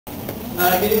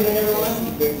Good evening, everyone.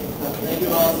 Thank you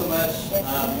all so much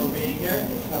for being here.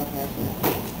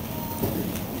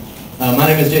 My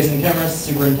name is Jason Cameras,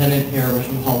 Superintendent here at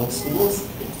Richmond Public Schools.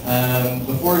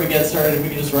 Before we get started, if we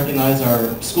could just recognize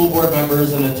our school board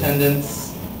members in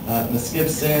attendance. Ms.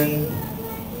 Gibson,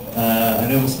 I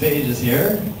know Ms. Page is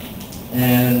here,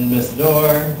 and Ms.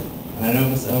 Dorr, and I know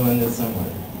Ms. Owen is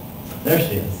somewhere. There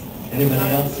she is. Anybody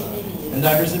else? And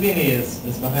Dr. Sabini is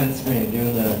behind the screen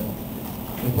doing the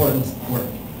important work.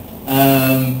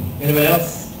 Anybody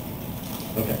else?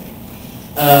 Okay.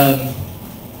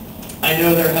 I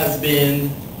know there has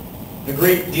been a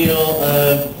great deal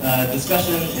of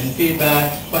discussion and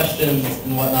feedback, questions,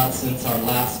 and whatnot since our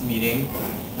last meeting.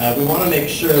 We want to make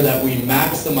sure that we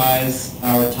maximize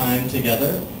our time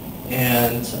together,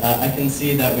 and I can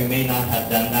see that we may not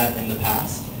have done that in the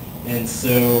past. And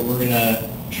so we're going to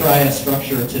try a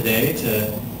structure today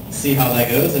to see how that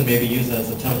goes and maybe use it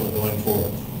as a template going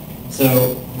forward.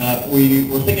 So we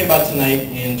were thinking about tonight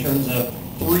in terms of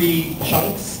 3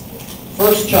 chunks.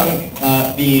 First chunk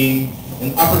being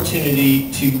an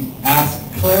opportunity to ask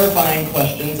clarifying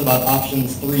questions about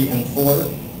options 3 and 4,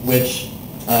 which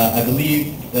I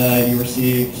believe you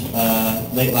received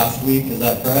late last week. Is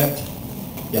that correct?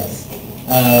 Yes.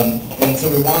 And so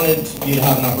we wanted you to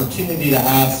have an opportunity to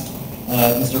ask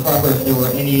Mr. Cropper if there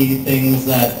were any things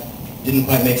that didn't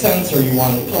quite make sense or you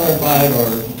wanted clarified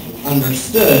or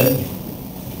understood,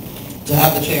 to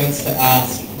have the chance to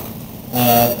ask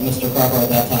Mr. Cropper at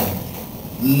that time.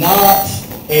 Not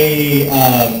a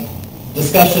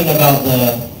discussion about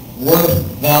the worth,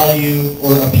 value,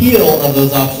 or appeal of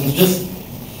those options, just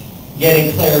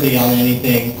getting clarity on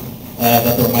anything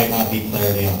that there might not be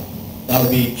clarity on. That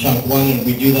would be chunk 1, and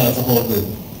we do that as a whole group.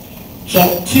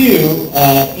 Chunk 2,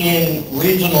 in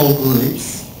regional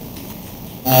groups,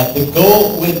 the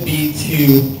goal would be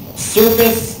to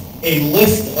surface a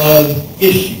list of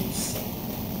issues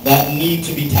that need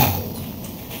to be tackled.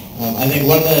 I think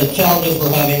one of the challenges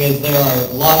we're having is there are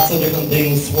lots of different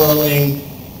things swirling,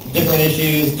 different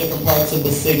issues, different parts of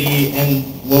the city, and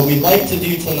what we'd like to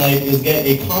do tonight is get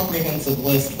a comprehensive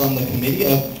list from the committee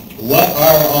of what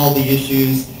are all the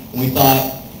issues. We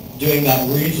thought doing that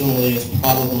regionally is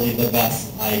probably the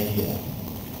best idea.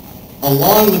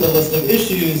 Along with the list of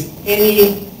issues,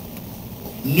 any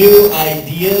new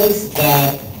ideas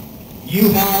that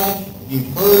you have,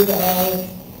 you've heard of,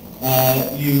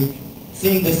 you've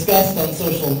seen discussed on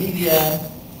social media,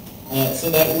 so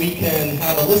that we can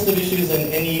have a list of issues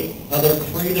and any other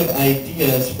creative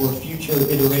ideas for future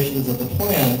iterations of the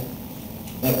plan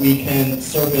that we can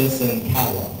surface and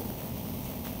catalog.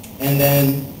 And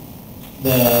then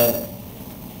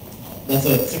that's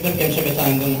a significant chunk of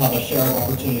time, then we'll have a shared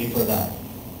opportunity for that.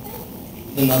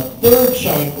 Then the third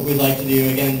chunk that we'd like to do,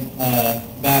 again,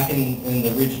 back in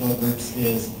the regional groups,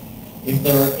 is if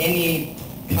there are any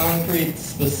concrete,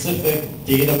 specific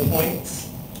data points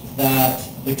that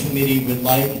the committee would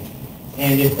like,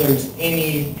 and if there's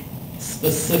any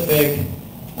specific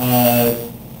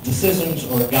decisions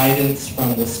or guidance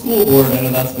from the school board, I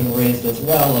know that's been raised as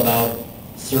well, about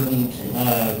certain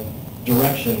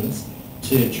directions,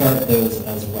 to chart those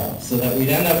as well, so that we'd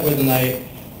end up with a night,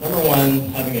 number 1,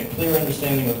 having a clear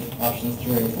understanding of options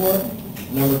 3 and 4,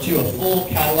 number 2, a full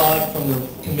catalog from the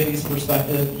committee's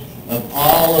perspective of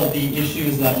all of the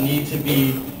issues that need to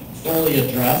be fully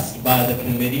addressed by the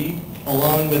committee,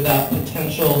 along with that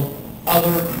potential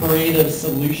other creative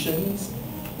solutions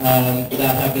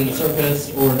that have been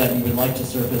surfaced or that you would like to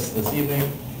surface this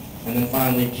evening, and then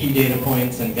finally key data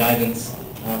points and guidance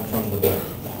from the board.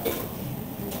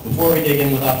 Before we dig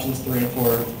in with options 3 and 4,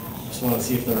 I just want to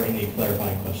see if there are any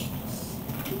clarifying questions.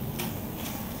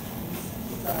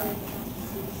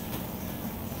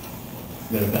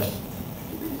 You have a question?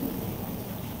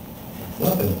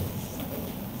 Welcome.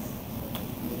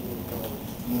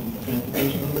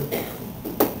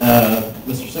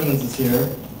 Mr. Simmons is here.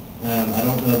 I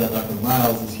don't know that Dr.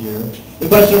 Miles is here. The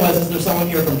question was, is there someone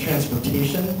here from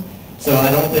transportation? So I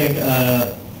don't think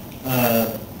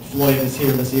Floyd is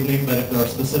here this evening, but if there are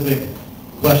specific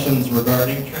questions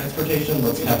regarding transportation,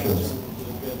 let's capture those.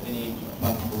 Any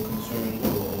possible concerns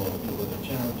or what the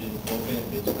challenges or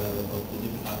benefits of the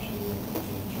different options in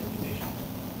transportation?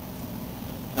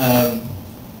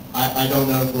 I don't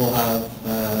know if we'll have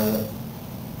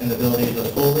an ability to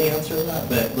fully answer that,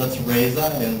 but let's raise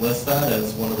that and list that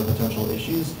as one of the potential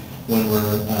issues when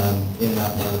we're in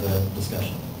that part of the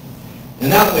discussion. And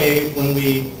that way, when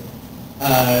we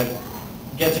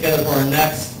get together for our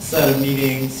next set of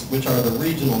meetings, which are the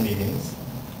regional meetings,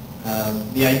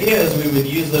 the idea is we would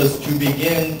use those to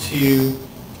begin to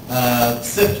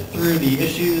sift through the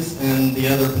issues and the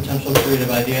other potential creative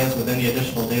ideas with any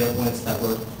additional data points that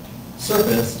were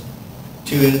surfaced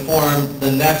to inform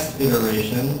the next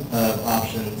iteration of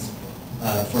options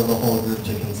for the whole group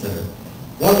to consider.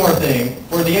 One more thing,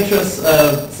 for the interest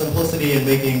of simplicity in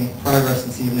making progress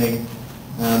this evening,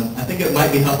 I think it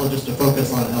might be helpful just to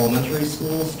focus on elementary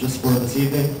schools just for this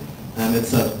evening.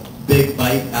 It's a big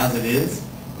bite as it is,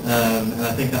 and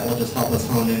I think that will just help us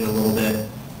hone in a little bit.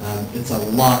 It's a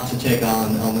lot to take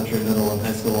on elementary, middle, and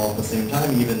high school all at the same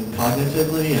time, even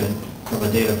cognitively and from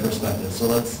a data perspective. So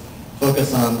let's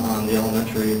focus on the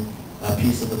elementary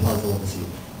piece of the puzzle this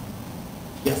evening.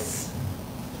 Yes?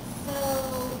 So,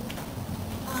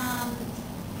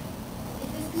 is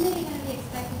this committee going to be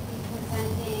expected to be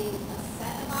presenting a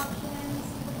set of options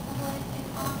to the public in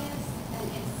August? And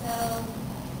if so,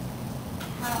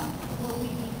 how will we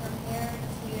be prepared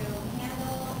to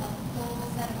handle a full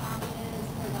set of options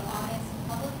for the August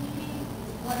public meeting?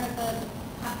 What are the,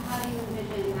 how do you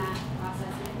envision that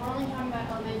process? And if we're only talking about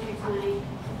elementary tonight,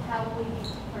 how will we be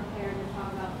prepared to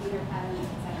talk about feeder patterns, et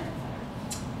cetera, et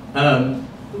cetera?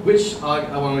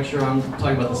 I want to make sure I'm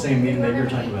talking about the same meeting that you're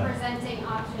talking about. Presenting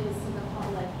options to the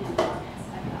public in August,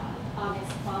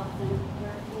 August 12th and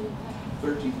 13th.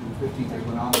 13th and 15th is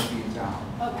when I'm going to be in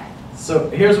town. Okay. So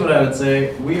here's what I would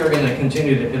say. We are going to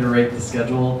continue to iterate the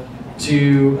schedule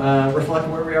to reflect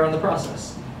where we are in the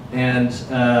process. And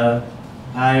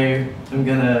I am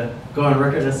going to go on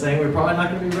record as saying we're probably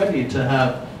not going to be ready to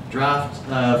have draft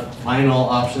final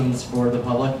options for the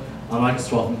public on August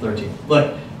 12th and 13th.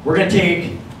 Look, we're going to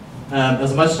take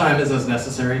as much time as is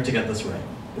necessary to get this right.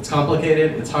 It's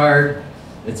complicated, it's hard,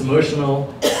 it's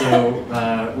emotional,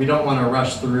 so we don't want to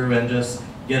rush through and just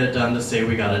get it done to say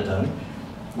we got it done.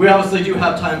 We obviously do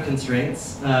have time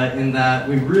constraints in that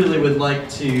we really would like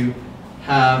to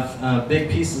have big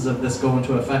pieces of this go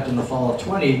into effect in the fall of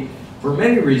 20 for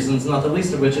many reasons, not the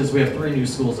least of which is we have 3 new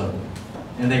schools opening.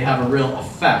 And they have a real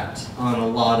effect on a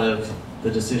lot of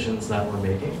the decisions that we're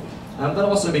making. But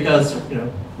also because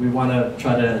we want to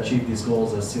try to achieve these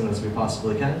goals as soon as we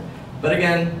possibly can. But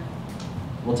again,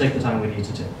 we'll take the time we need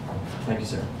to take. Thank you,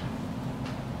 Sarah.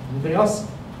 Anything else?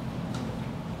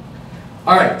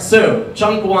 All right, so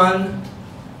chunk 1,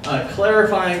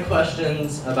 clarifying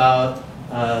questions about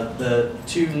the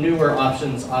 2 newer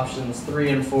options, options 3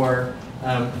 and 4.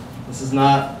 This is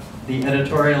not the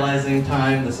editorializing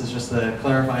time. This is just the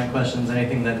clarifying questions,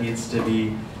 anything that needs to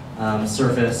be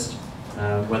surfaced,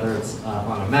 whether it's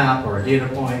on a map or a data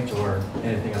point or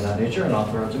anything of that nature, and I'll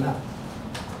throw it to Matt.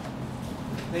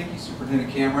 Thank you,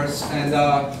 Superintendent Cameras. And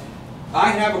I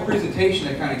have a presentation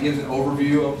that kind of gives an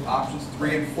overview of options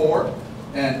 3 and 4.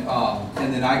 And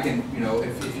then I can,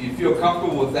 if you feel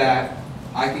comfortable with that,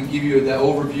 I can give you the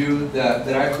overview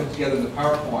that I put together in the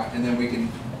PowerPoint, and then we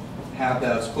can have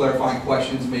those clarifying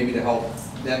questions maybe to help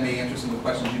that may answer some of the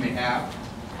questions you may have.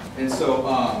 And so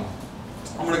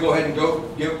I'm going to go ahead and go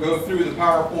through the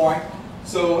PowerPoint.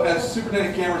 So as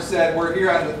Superintendent Cameron said, we're here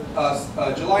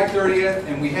on July 30th,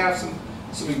 and we have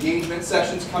some engagement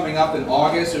sessions coming up in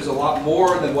August. There's a lot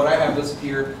more than what I have listed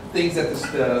here, things that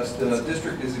the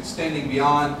district is extending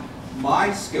beyond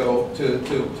my scope to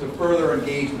further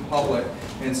engage the public.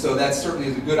 And so that certainly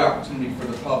is a good opportunity for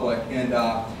the public.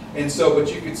 And so,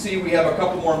 but you can see we have a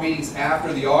couple more meetings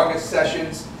after the August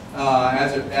sessions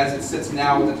as it sits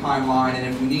now with the timeline. And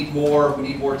if we need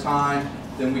more time,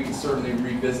 then we can certainly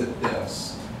revisit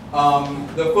this.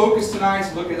 The focus tonight is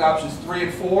to look at options 3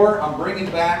 and 4. I'm bringing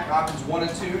back options 1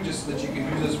 and 2 just so that you can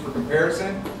use those for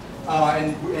comparison,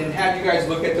 and have you guys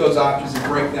look at those options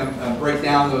and break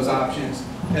down those options,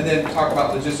 and then talk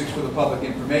about logistics for the public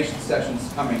information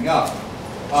sessions coming up.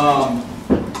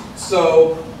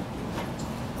 So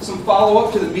some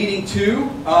follow-up to the meeting 2.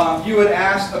 You had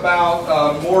asked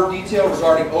about more detail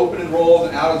regarding open enrolled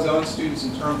and out-of-zone students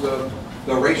in terms of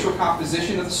the racial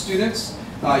composition of the students.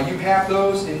 You have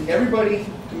those, and everybody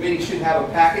committee should have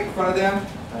a packet in front of them.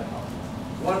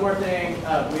 One more thing,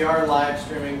 we are live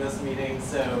streaming this meeting,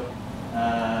 so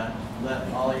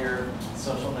let all your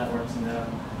social networks know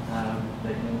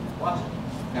they can watch it.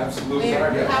 Absolutely.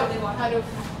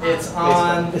 It's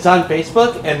on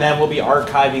Facebook, and then we'll be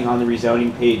archiving on the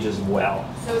rezoning page as well.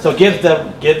 So give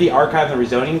the archive on the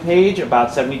rezoning page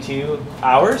about 72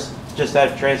 hours, just to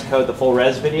transcode the full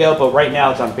res video. But right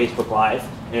now it's on Facebook Live,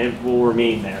 and it will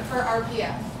remain there. For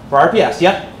RPS? For RPS,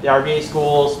 yep. The RVA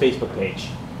Schools Facebook page.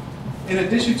 In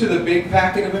addition to the big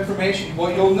packet of information,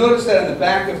 well, you'll notice that in the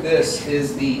back of this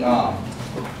is the,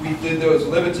 we did those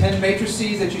live attend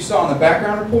matrices that you saw in the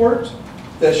background report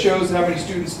that shows how many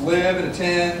students live and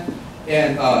attend.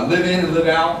 and live in and live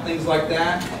out, things like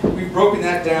that. We've broken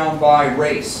that down by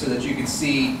race so that you can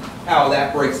see how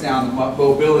that breaks down the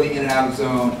mobility in and out of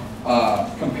zone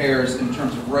compares in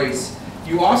terms of race.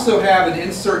 You also have an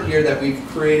insert here that we've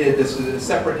created. This is a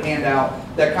separate handout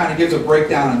that kind of gives a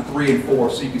breakdown in 3 and 4,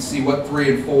 so you can see what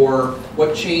 3 and 4,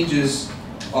 what changes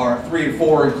are 3 and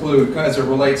 4 include as it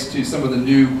relates to some of the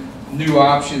new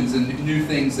options and new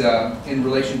things in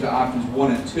relation to options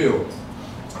 1 and 2.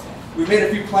 We made a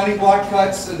few planting block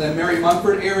cuts in the Mary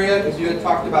Munford area because you had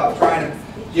talked about trying to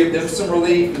give them some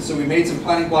relief, and so we made some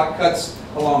planting block cuts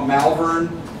along Malvern,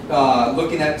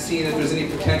 looking at seeing if there's any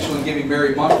potential in giving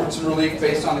Mary Munford some relief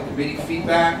based on the committee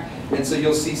feedback. And so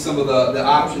you'll see some of the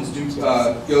options do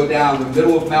go down the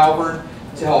middle of Malvern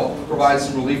to help provide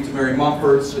some relief to Mary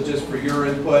Munford, so just for your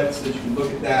input, so that you can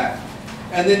look at that.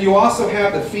 And then you also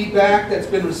have the feedback that's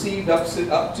been received up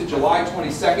to July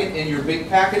 22nd in your big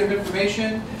packet of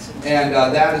information, and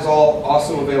that is all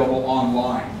also available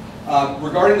online.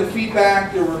 Regarding the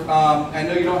feedback, there were, I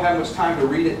know you don't have much time to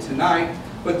read it tonight,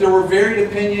 but there were varied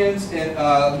opinions, and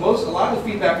a lot of the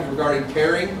feedback was regarding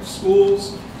pairing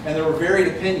schools, and there were varied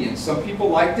opinions. Some people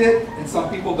liked it, and some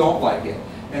people don't like it.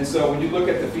 And so when you look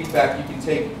at the feedback, you can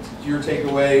take your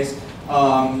takeaways.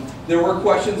 There were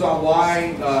questions on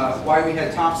why we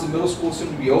had Thompson Middle School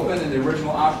soon to be open in the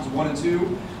original options 1 and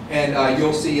 2, and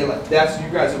you'll see you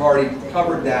guys have already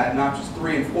covered that. In options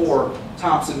 3 and 4,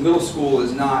 Thompson Middle School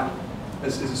is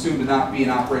assumed to not be in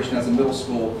operation as a middle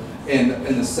school in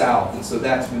the South, and so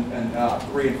that's been in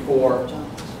 3 and 4.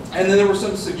 And then there were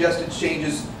some suggested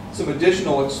changes, some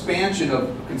additional expansion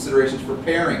of considerations for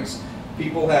pairings.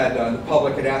 People had, the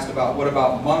public had asked about, what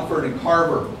about Munford and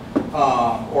Carver,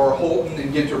 or Holton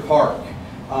and Ginter Park,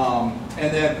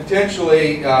 and then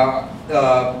potentially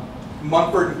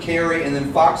Munford and Cary, and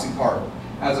then Fox and Carver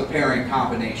as a pairing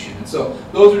combination. And so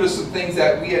those are just some things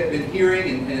that we had been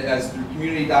hearing and as through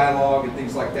community dialogue and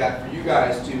things like that for you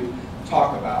guys to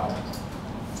talk about.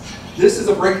 This is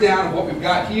a breakdown of what we've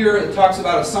got here. It talks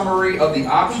about a summary of the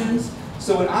options.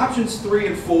 So in options 3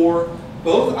 and 4,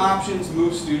 both options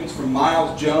move students from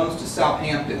Miles Jones to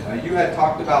Southampton. You had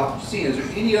talked about seeing, is there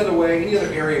any other way, any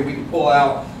other area we can pull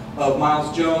out of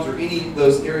Miles Jones or any of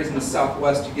those areas in the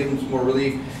Southwest to give them some more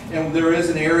relief? And there is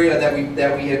an area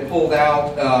that we had pulled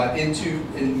out into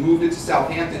and moved it to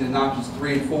Southampton in options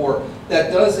 3 and 4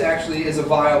 that is a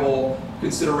viable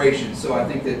consideration. So I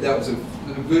think that was a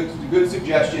good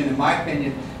suggestion in my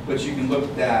opinion, but you can look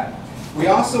at that. We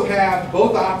also have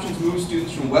both options move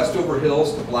students from Westover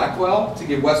Hills to Blackwell to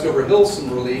give Westover Hills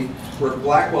some relief where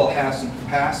Blackwell has some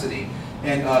capacity.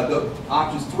 And the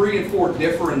options 3 and 4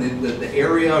 differ in the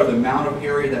area or the amount of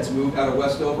area that's moved out of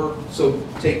Westover, so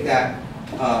take that,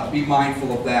 be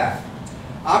mindful of that.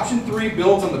 Option 3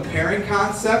 builds on the pairing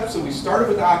concept, so we started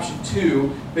with option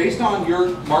 2 based on your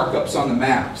markups on the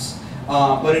maps.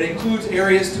 But it includes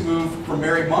areas to move from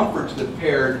Mary Munford to the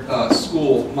paired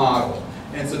school model.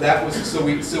 And so that was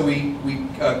we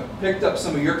picked up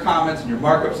some of your comments and your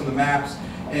markups on the maps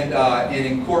and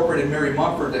incorporated Mary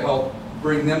Munford to help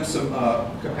bring them some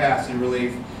capacity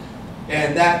relief.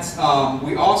 And that's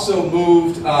we also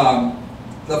moved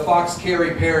the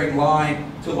Fox-Cary pairing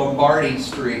line to Lombardy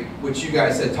Street, which you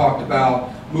guys had talked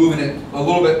about moving it a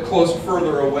little bit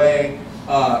further away,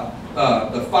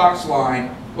 the Fox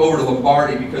line over to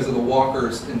Lombardy because of the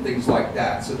walkers and things like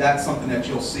that. So that's something that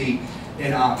you'll see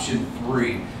in option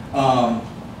 3.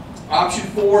 Option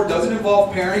 4 doesn't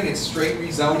involve pairing, it's straight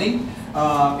rezoning.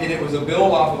 And it was a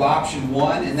build off of option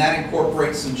 1, and that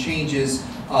incorporates some changes.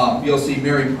 You'll see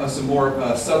some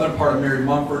more southern part of Mary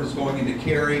Munford is going into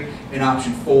Cary in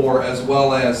option 4, as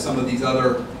well as some of these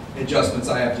other adjustments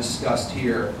I have discussed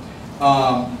here.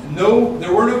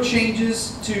 There were no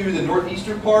changes to the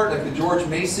northeastern part, like the George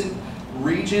Mason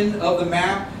region of the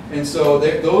map. And so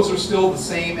those are still the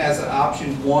same as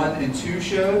option 1 and 2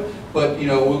 showed, but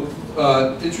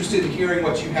interested in hearing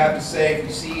what you have to say. If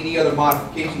you see any other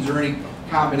modifications or any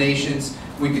combinations,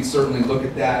 we can certainly look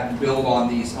at that and build on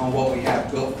what we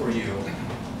have built for you.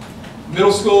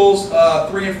 Middle schools,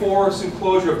 3 and 4, assume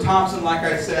closure of Thompson, like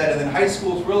I said, and then high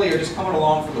schools really are just coming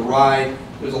along for the ride.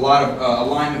 There's a lot of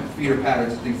alignment feeder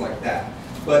patterns and things like that.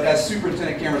 But as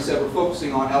Superintendent Cameron said, we're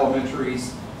focusing on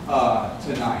elementaries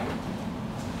tonight.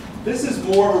 This is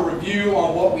more of a review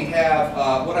on what we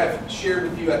have, what I've shared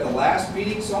with you at the last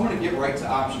meeting, so I'm going to get right to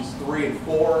options 3 and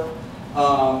 4.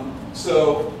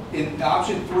 So in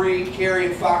option 3, Cary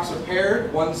and Fox are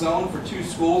paired, one zone for 2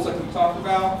 schools like we talked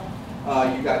about.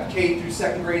 You've got K through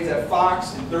 2nd grades at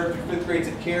Fox and 3rd through 5th grades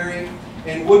at Cary.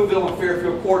 And Woodville and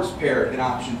Fairfield Court's paired in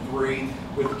option 3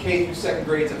 with K through 2nd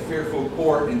grades at Fairfield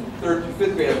Court and 3rd through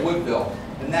 5th grade at Woodville.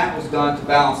 and that was done to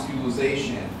balance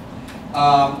utilization.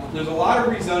 There's a lot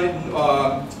of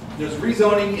rezoning. There's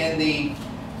rezoning in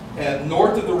the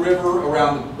north of the river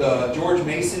around the George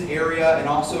Mason area, and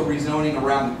also rezoning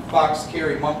around the Fox,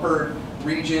 Cary, Mumford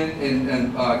region and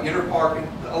Inner Park. And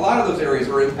a lot of those areas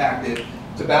are impacted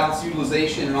to balance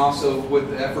utilization and also with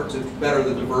the effort to better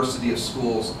the diversity of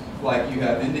schools like you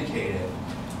have indicated.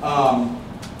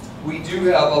 We do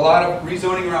have a lot of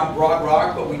rezoning around Broad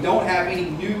Rock, but we don't have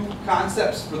any new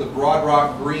concepts for the Broad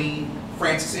Rock, Green,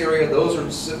 Francis area. Those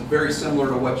are very similar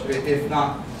to what, if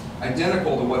not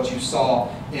identical to what you saw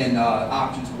in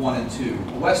options 1 and 2.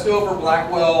 Westover,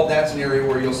 Blackwell, that's an area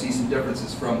where you'll see some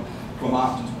differences from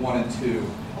options 1 and 2.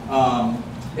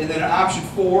 And then in option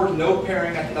 4, no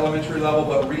pairing at the elementary level,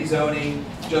 but rezoning,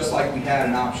 just like we had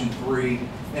in option 3.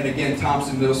 And again,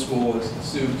 Thompson Middle School is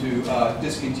assumed to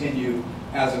discontinue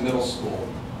as a middle school,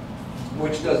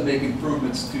 which does make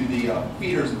improvements to the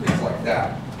feeders and things like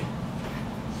that.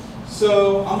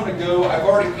 So I'm going to go, I've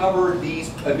already covered these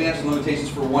advantages and limitations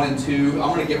for 1 and 2.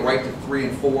 I'm going to get right to 3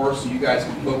 and 4 so you guys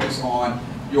can focus on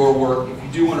your work. If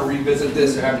you do want to revisit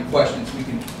this or have any questions, we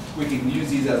can use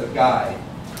these as a guide.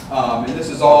 And this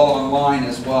is all online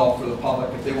as well for the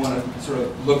public if they want to sort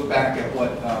of look back at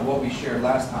what we shared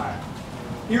last time.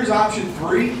 Here's option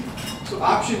 3. So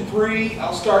option 3,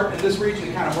 I'll start in this region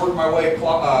and kind of work my way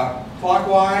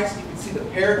clockwise. You can see the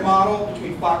paired model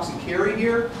between Fox and Cary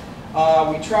here.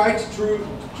 We tried to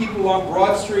keep it along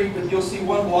Broad Street, but you'll see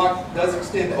one block does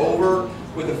extend over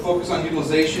with a focus on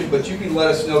utilization, but you can let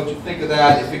us know what you think of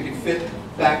that, if it could fit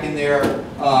back in there.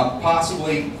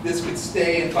 Possibly this could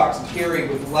stay in Fox and Cary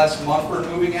with less Mumford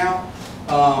moving out,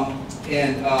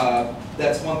 and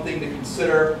that's one thing to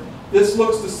consider. This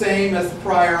looks the same as the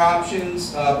prior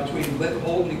options between Linton,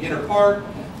 Holden, and Ginter Park.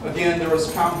 Again, there was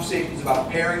conversations about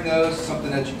pairing those, something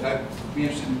that I'd be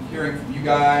interested in hearing from you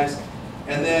guys.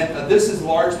 And then this is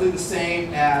largely the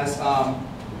same as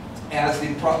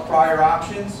the prior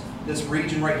options, this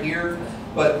region right here,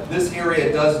 but this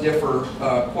area does differ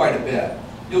quite a bit.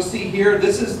 You'll see here,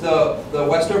 this is the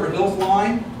Westover Hills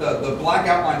line. The black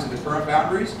outlines are the current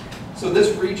boundaries. So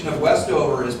this region of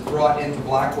Westover is brought into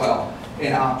Blackwell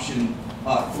in option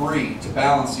 3 to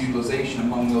balance utilization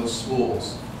among those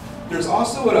schools. There's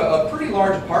also a pretty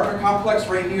large apartment complex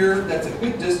right here that's a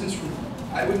good distance from,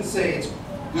 I wouldn't say it's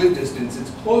good distance,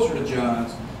 it's closer to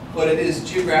Jones, but it is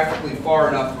geographically far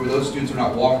enough where those students are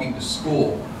not walking to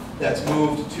school. That's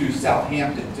moved to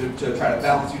Southampton to try to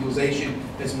balance utilization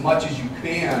as much as you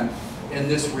can in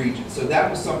this region. So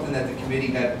that was something that the committee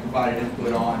had provided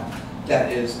input on.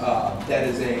 That is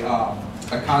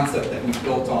a concept that we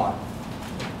built on.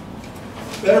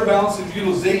 Better balance of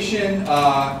utilization.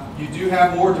 You do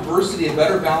have more diversity, a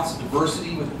better balance of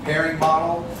diversity with the pairing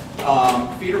model.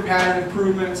 Feeder pattern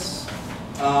improvements.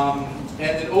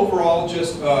 And then overall,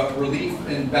 just relief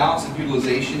and balance of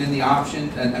utilization in the option,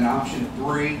 and option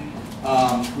 3.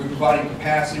 We're providing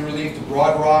capacity relief to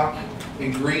Broad Rock,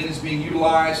 and Green is being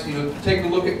utilized. You know, take a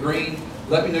look at Green.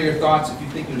 Let me know your thoughts if you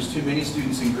think there's too many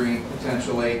students in Green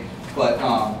potentially.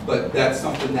 But that's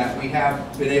something that we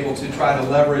have been able to try to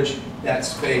leverage that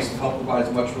space to help provide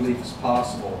as much relief as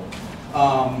possible.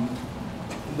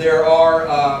 There are,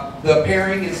 the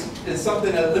pairing is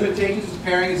something, limitations of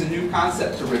pairing is a new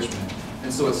concept to Richmond.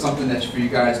 And so it's something that's for you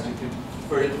guys to,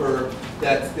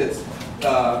 it's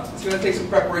going to take some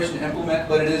preparation to implement,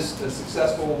 but it is a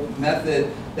successful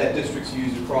method that districts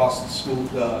use across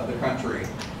the country.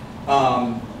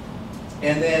 And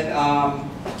then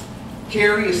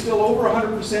Cary is still over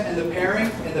 100% in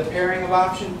the pairing of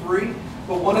option 3.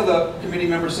 But one of the committee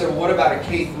members said, well, what about a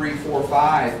K3, 4,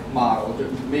 5 model?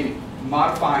 Maybe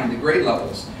modifying the grade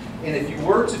levels. And if you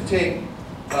were to take,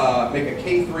 make a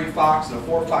K3 Fox and a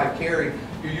 4, 5 Cary,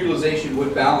 your utilization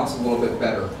would balance a little bit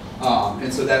better.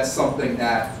 And so that's something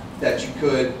that you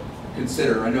could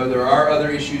consider. I know there are other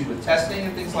issues with testing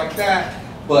and things like that,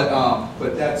 but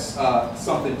that's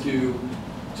something to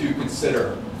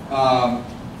consider.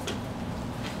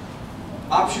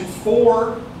 Option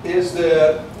 4 is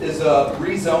a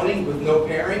rezoning with no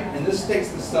pairing, and this takes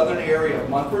the southern area of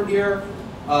Mumford here.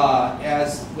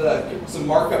 As some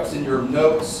markups in your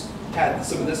notes had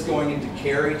some of this going into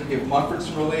Cary to give Mumford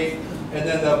some relief, and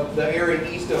then the area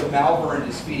east of Malvern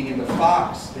is feeding into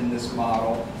Fox in this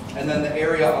model, and then the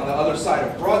area on the other side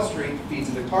of Broad Street feeds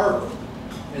into Carver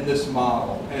in this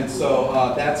model. And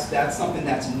so that's something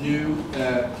that's new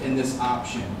in this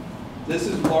option. This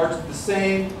is largely the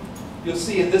same. You'll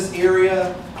see in this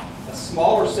area a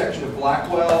smaller section of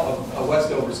Blackwell, of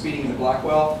Westover feeding into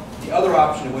Blackwell. The other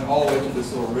option went all the way to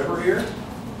this little river here.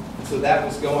 And so that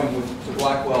was going to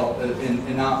Blackwell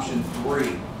in option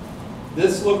 3.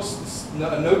 This looks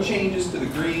no changes to the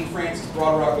Green, Francis,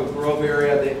 Broad Rock, Grove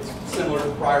area. It's similar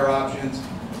to prior options,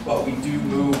 but we do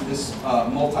move this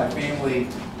multifamily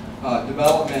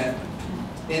development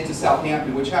into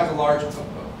Southampton, which has a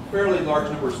fairly large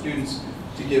number of students,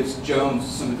 to give Jones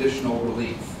some additional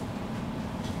relief.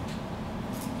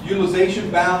 Utilization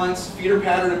balance, feeder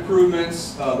pattern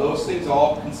improvements, those things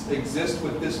all exist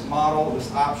with this model,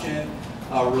 this option.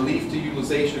 Relief to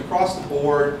utilization across the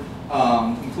board,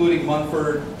 including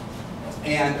Munford,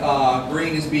 and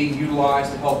Green is being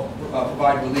utilized to help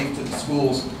provide relief to the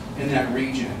schools in that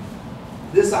region.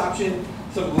 This option,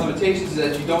 some of the limitations is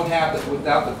that you don't have,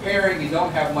 without the pairing, you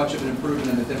don't have much of an improvement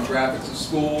in the demographics of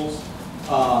schools.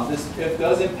 It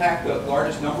does impact the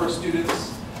largest number of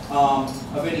students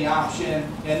of any option.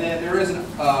 And then there is an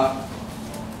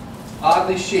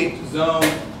oddly shaped zone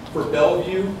for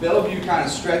Bellevue. Bellevue kind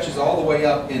of stretches all the way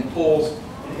up and pulls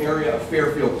an area of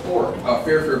Fairfield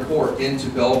Court into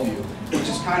Bellevue, which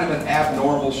is kind of an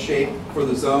abnormal shape for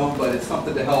the zone, but it's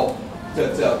something to help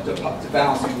to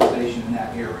balance utilization in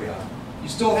that area. You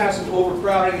still have some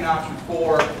overcrowding in option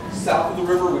 4 south of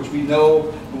the river, which we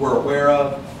know, we're aware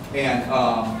of, and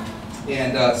we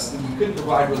couldn't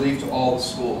provide relief to all the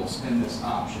schools in this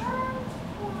option.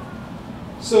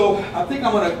 So I think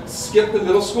I'm going to skip the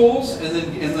middle schools and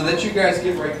then let you guys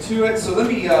get right to it. So let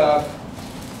me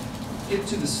get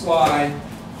to the slide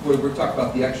where we're talking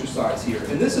about the exercise here.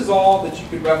 And this is all that you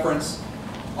could reference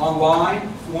online.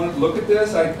 If you wanted to look at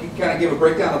this, I can kind of give a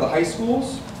breakdown of the high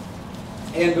schools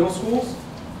and middle schools.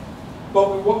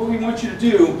 But what we want you to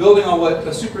do, building on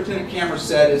what Superintendent Cameron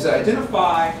said, is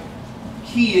identify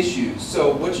key issues.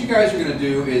 So what you guys are going to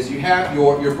do is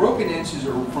you're broken into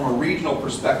from a regional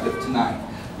perspective tonight.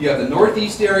 You have the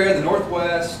northeast area, the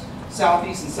northwest,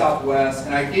 southeast, and southwest,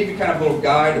 and I gave you kind of a little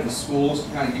guide of the schools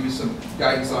to kind of give you some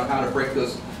guidance on how to break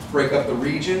up the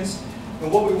regions.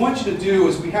 And what we want you to do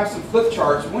is we have some flip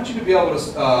charts. We want you to be able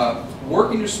to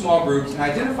work in your small groups and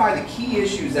identify the key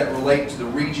issues that relate to the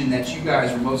region that you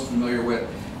guys are most familiar with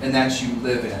and that you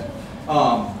live in.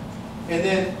 And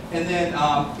then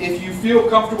if you feel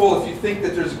comfortable, if you think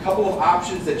that there's a couple of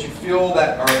options that you feel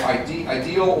that are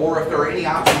ideal, or if there are any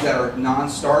options that are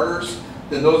non-starters,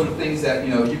 then those are things that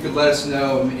you could let us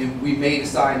know, and we may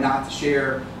decide not to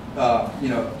share,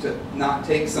 to not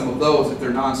take some of those if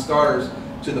they're non-starters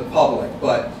to the public.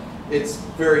 But it's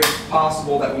very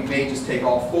possible that we may just take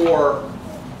all 4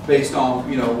 based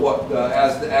on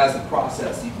as the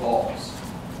process evolves.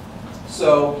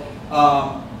 So.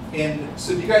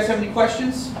 So do you guys have any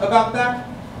questions about that?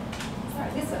 Sorry,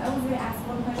 I was going to ask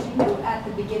one question. At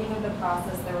the beginning of the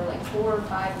process, there were like 4 or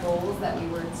 5 goals that we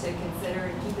were to consider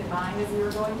and keep in mind as we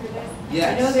were going through this.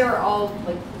 Yes. I know they were all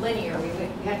like linear. We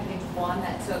had to pick one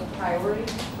that took priority,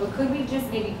 but could we just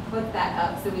maybe put that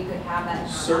up so we could have that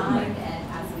in our mind and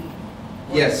as we work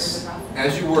yes. through the process?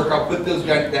 As you work, I'll put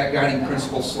that guiding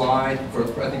principle slide for,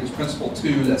 I think it's principle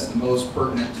 2, that's the most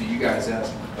pertinent to you guys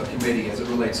as a committee as it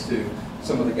relates to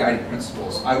some of the guiding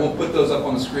principles. I will put those up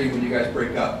on the screen when you guys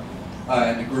break up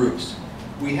into groups.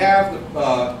 We have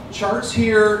the charts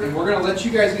here, and we're going to let you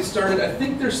guys get started. I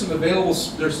think there's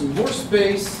some more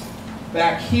space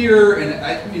back here, and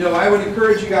I would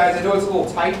encourage you guys. I know it's a little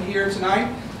tight here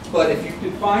tonight, but if you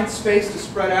can find space to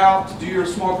spread out to do your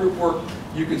small group work,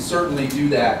 you can certainly do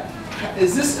that.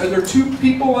 Are there 2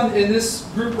 people in this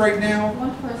group right now?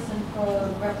 One person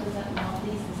for represent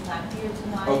Northeast is not here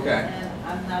tonight. Okay. And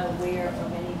I'm not aware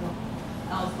of anyone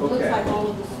else. It Okay. looks like all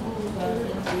of the schools are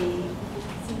in the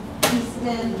east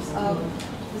end of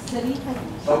the city.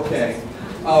 Okay.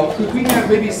 Could we have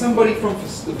maybe somebody from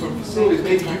facilities,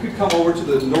 maybe you could come over to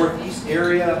the northeast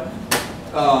area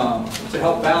to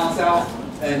help balance out?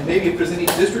 And maybe if there's any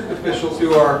district officials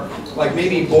who are, like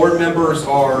maybe board members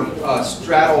or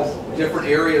straddle different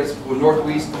areas,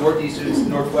 northeast, and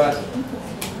northwest,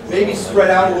 maybe spread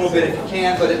out a little bit if you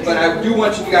can, but I do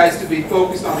want you guys to be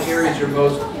focused on the areas you're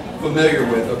most familiar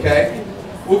with, okay?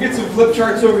 We'll get some flip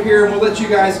charts over here, and we'll let you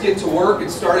guys get to work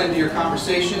and start into your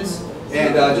conversations,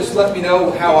 and just let me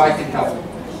know how I can help.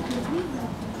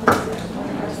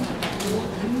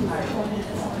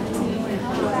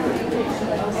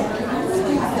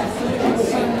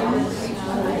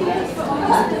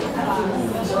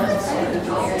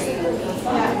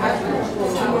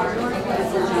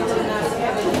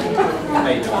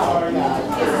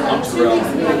 I'm Terrell. I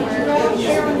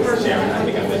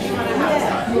think I mentioned it.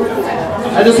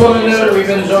 I just want to note that we've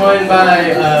been joined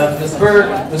by Ms. Burke,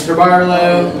 Mr.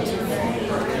 Barlow,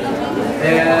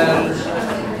 and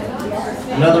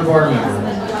another board member.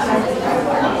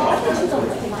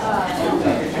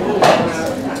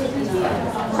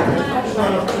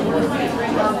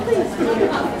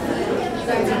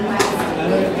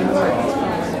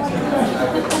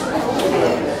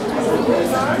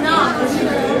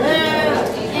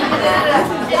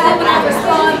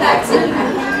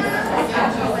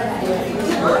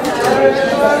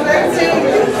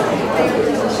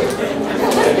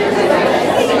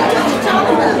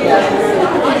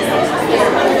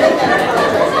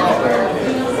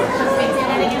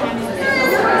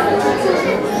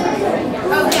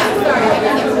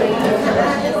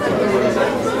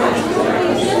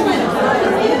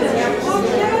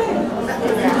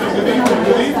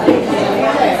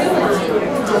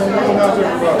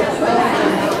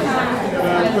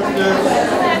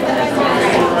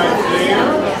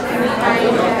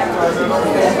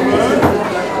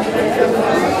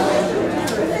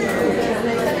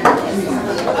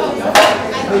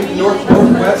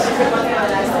 Northwest.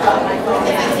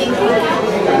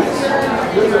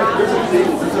 There's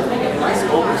a nice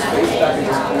open space back in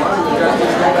this corner. You guys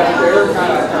just go back there,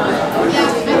 kind of.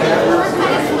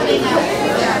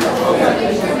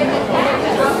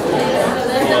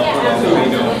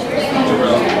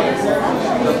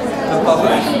 The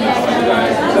public.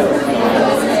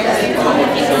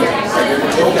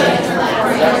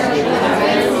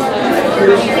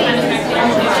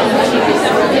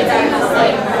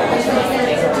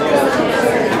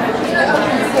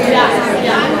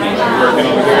 Working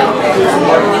over here.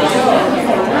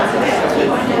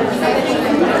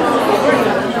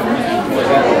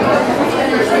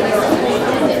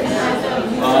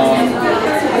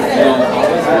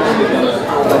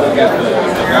 Look at the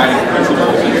guiding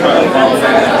principles and try to follow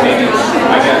that and maybe,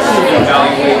 I guess,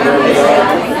 evaluate where we are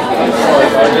as far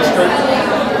as our district.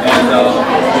 And,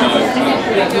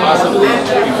 possibly,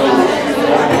 we go,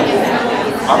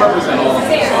 I represent all of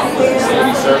the software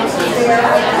facility services,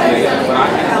 but I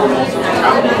handle most of the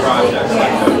capital projects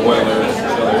like the boilers,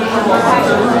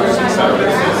 chillers,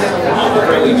 etc. I'm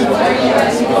fairly new to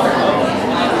that, so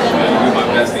I'll do my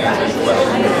best to answer your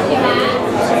questions.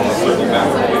 So I'll circle back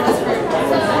with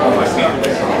my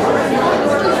family.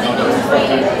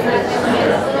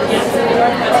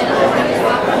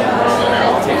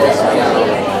 I'll take this.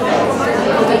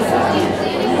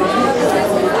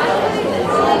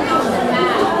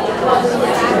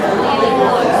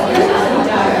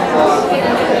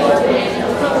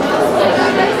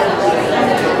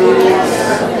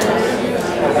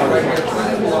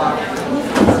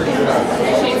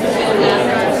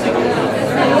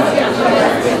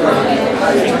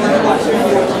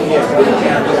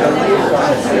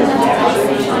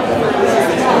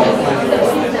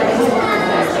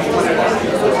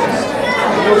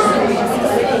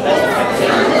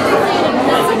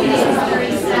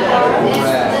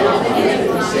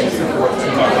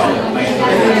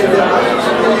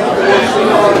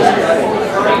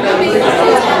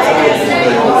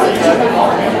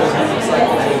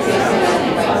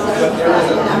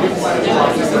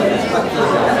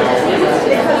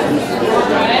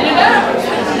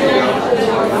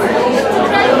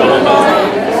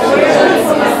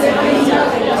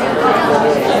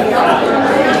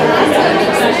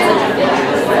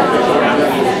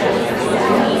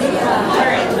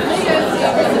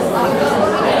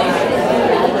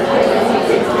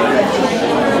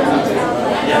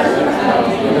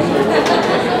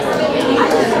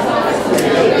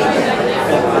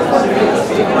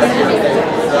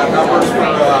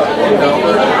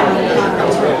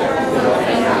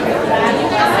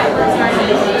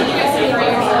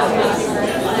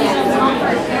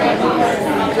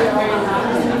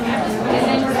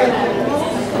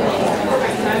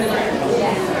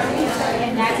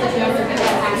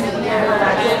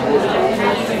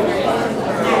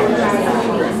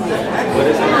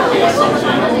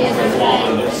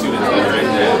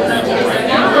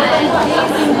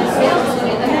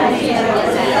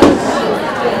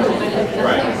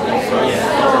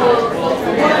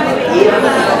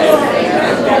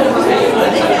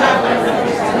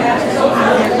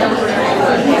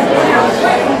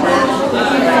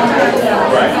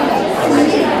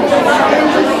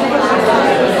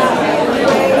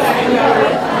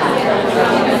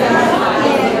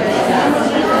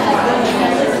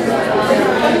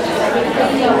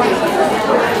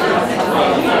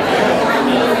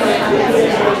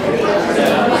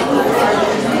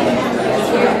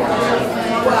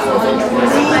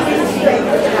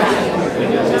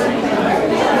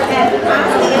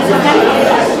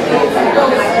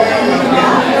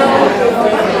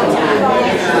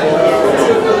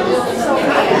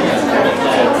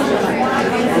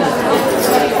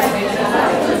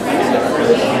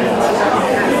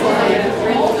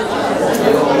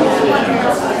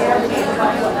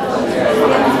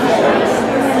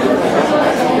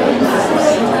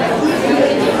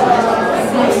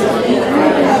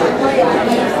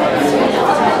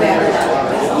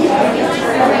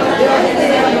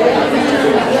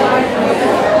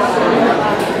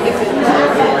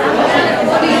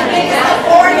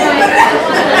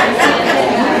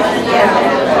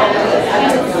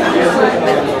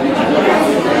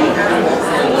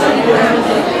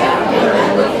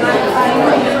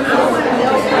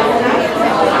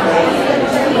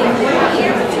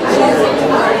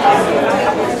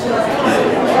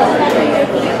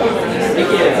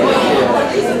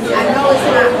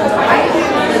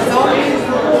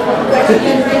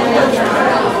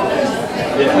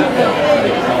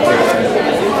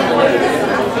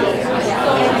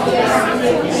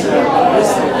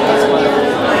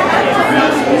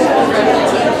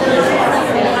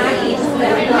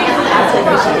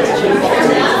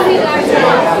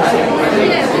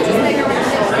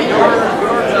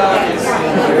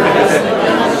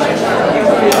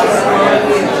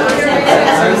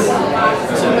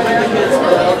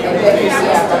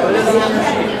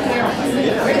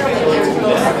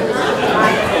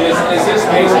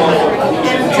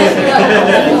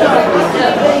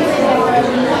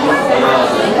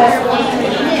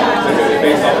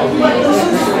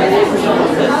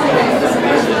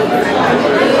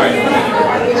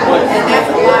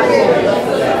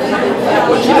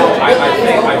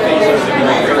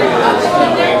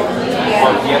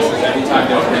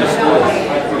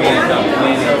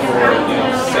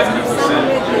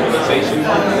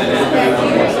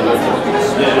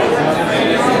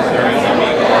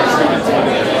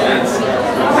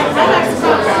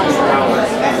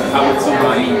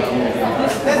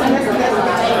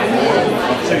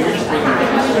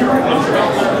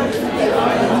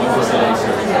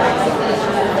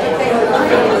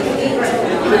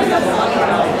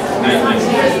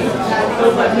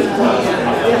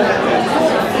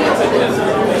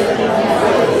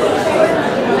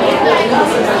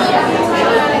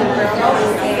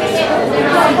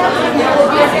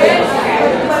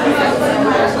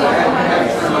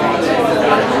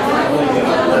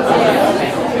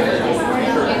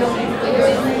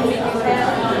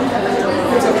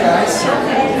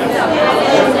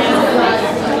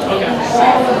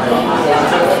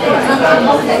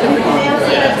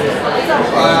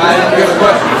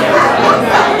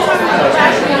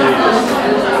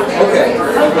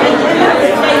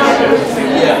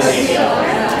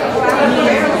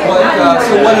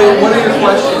 what are your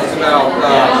questions about,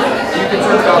 you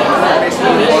concerned about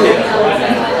basically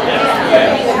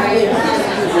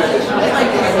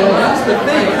that's the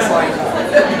thing, it's like,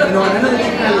 you know, and I know that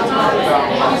you kind of talked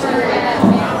about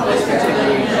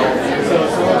discontinuing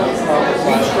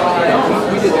we tried,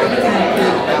 we did everything we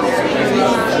could about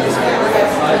organization.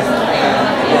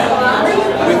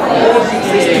 With all of the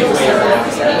existing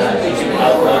facilities,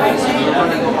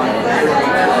 running on my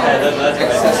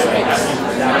accessible.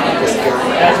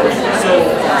 So,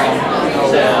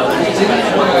 we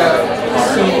didn't want to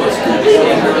assume a school you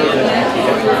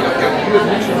had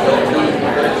mentioned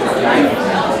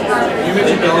you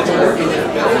mentioned Bellevue working at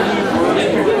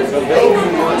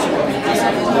Bellevue wants to be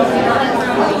discontinued.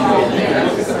 You can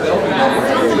look at the Bellevue number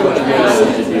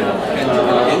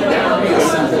and that would be a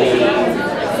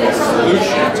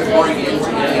solution to bring into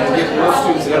and give more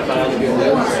students the opportunity to be a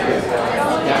living school.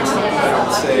 That's something that I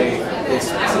would say is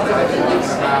something I've been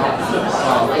thinking about,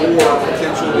 or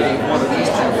potentially one of these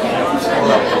two camps.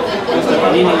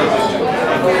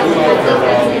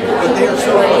 But they are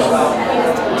so close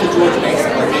to George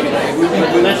Mason, like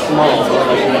maybe that's small.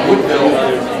 Woodville,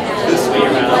 this way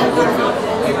around Woodville,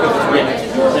 because it's right next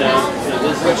to George.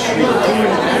 But you don't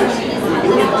have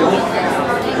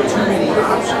too many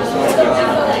options.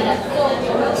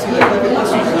 See, like, look at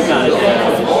this.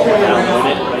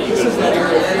 This is the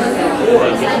area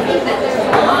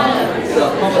the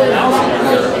public housing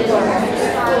there.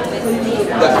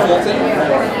 That's Fulton?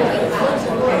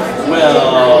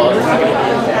 Well, it's not going to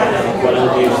be what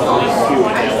it'll do is only two.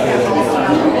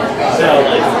 So,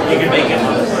 like, you can make it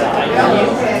on the side.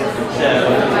 So,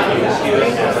 you just do it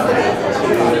as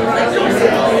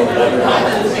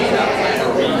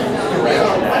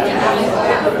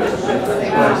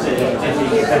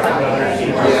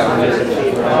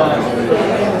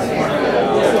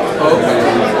Okay.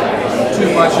 Too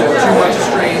much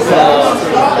strain.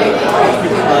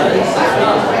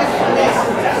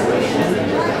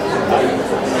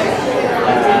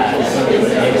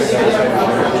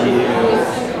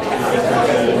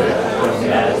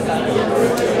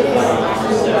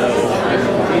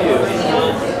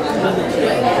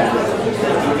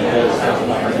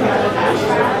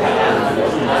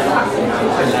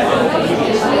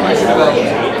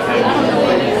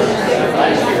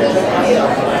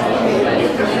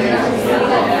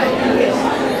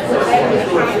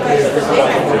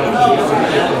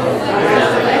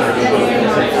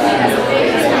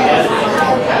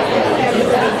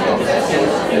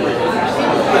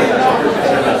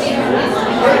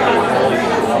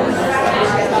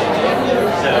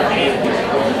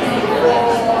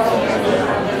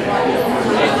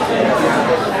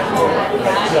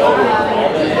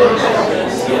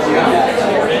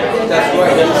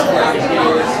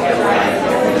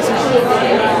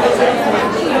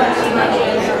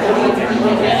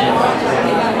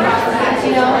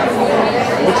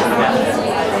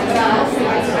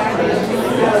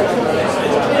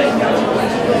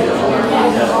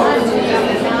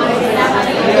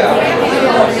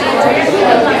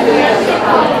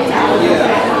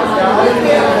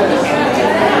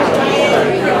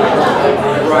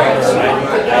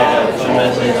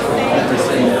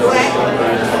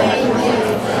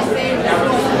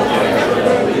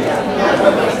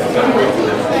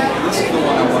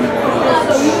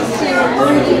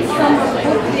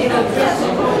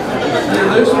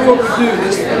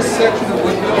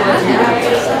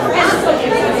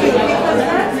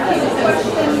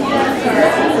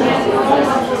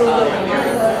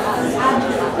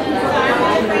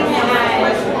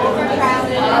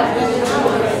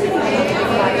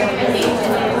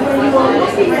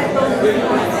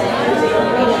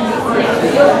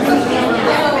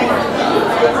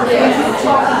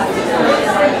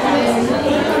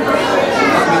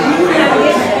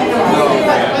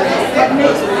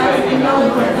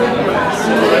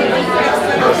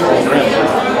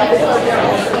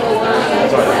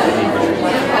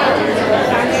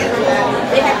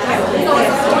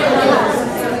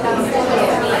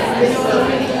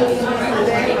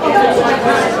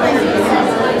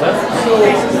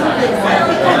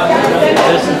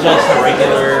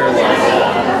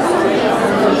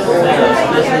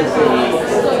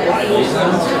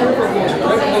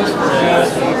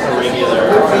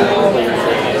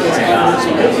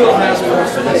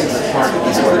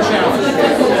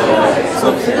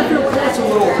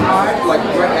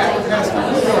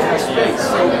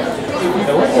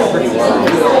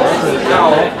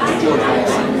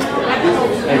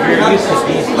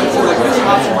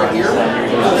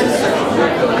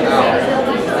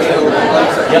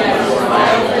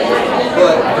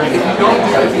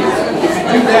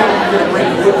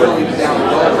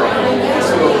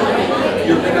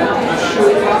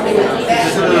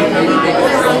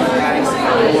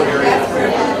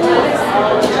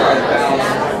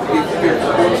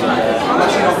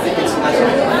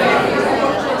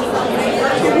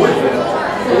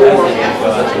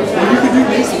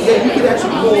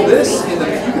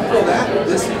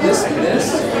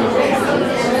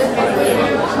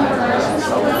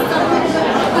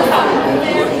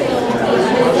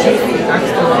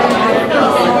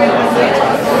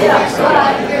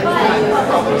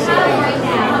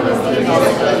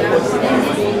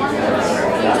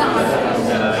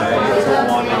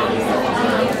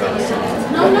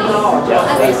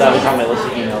 that was on my list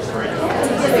of emails for it. So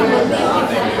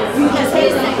you're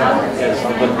saying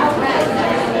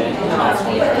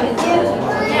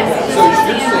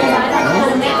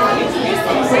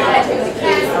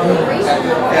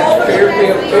at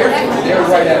Fairfield, they're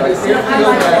right at it.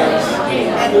 Fairfield has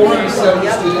 470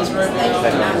 students right now,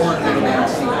 and 409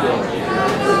 seat building.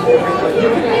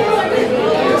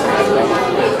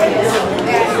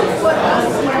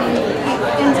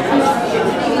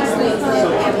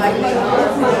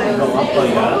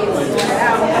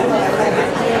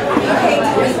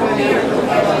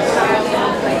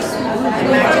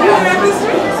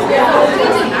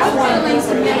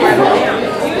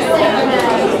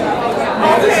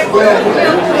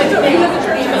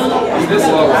 This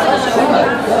low.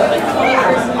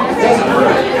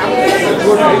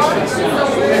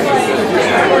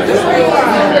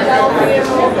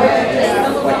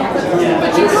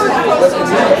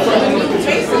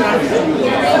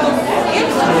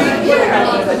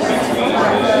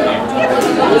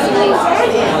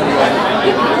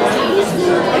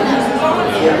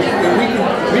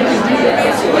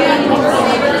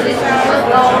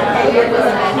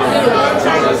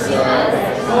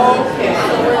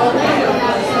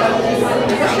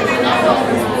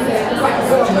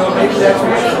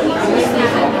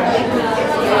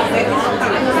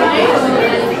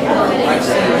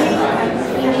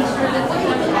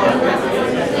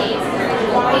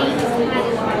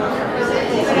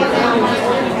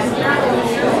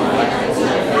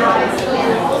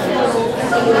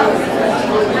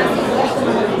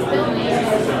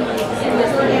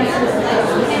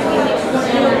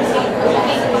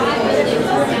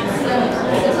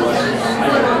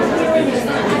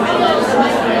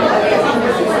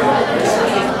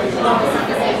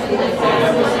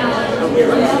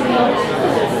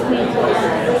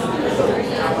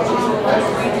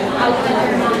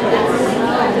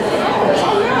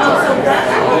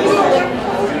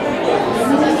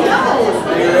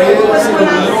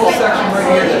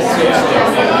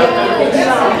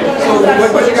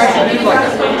 What you guys should do, like,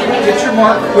 get your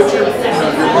mark, put your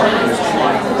markers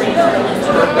on,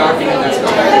 start documenting that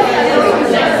stuff.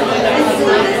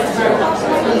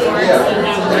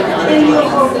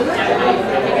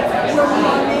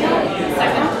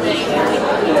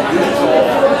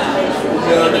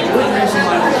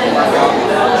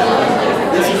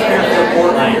 This is Fairfield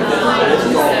Court, this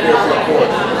is all Fairfield Court.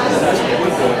 That's what we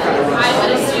do, kind of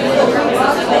runs.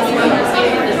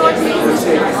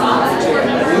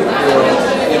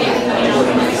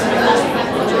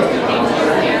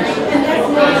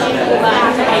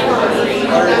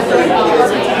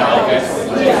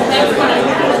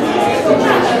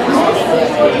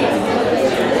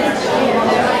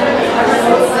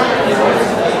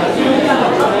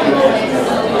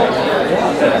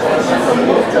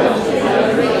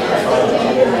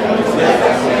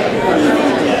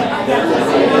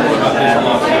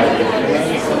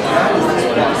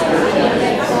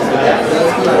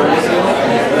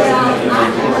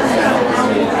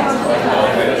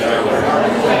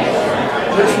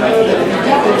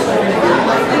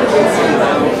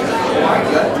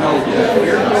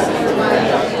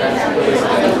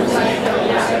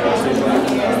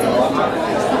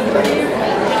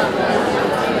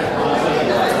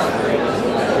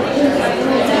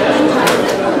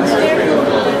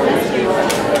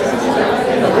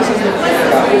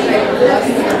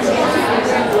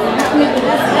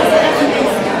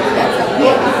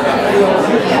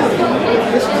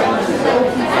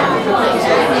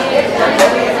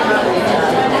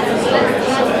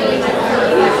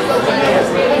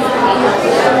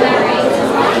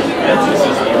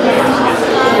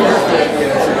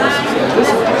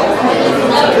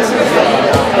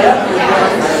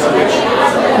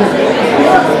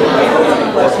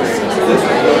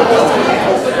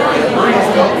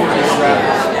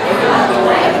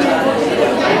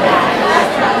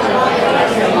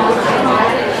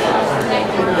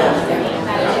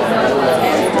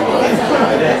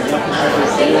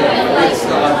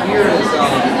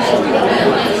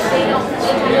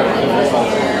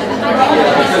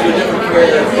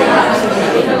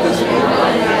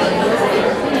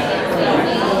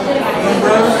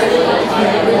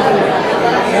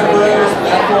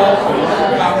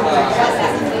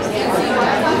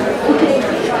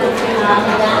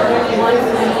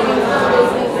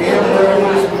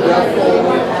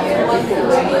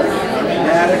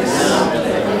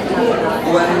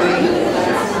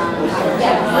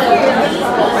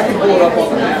 I can pull it up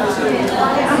on the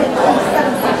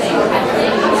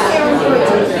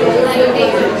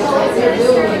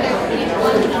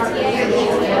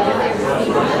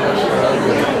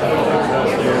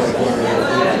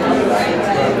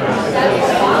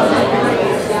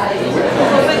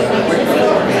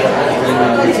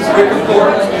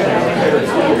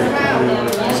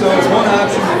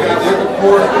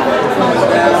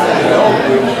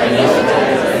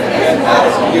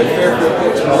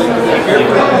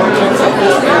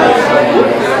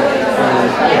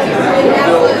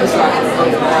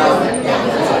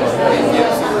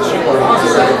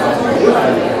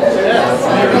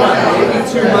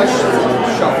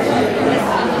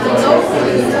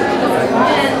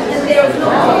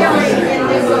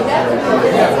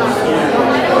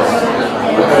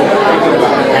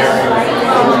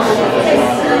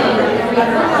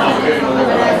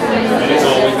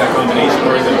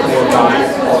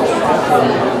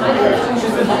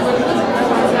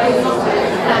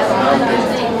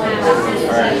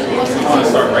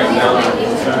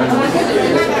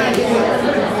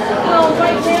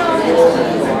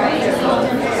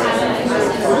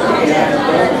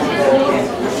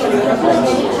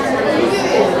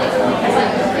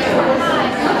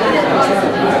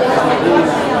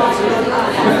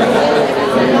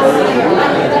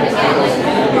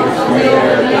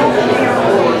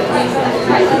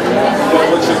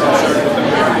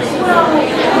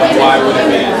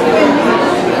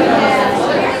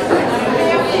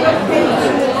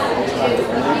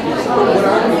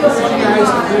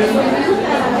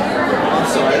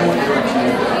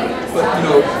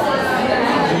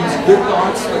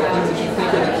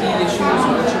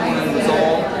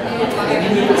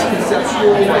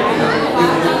period, I can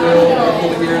do a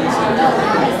little here and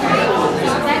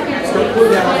start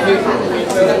putting that on paper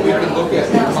so that we can look at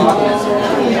the models.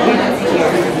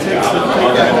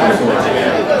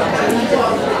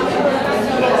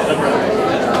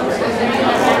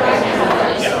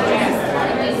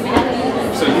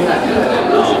 So you have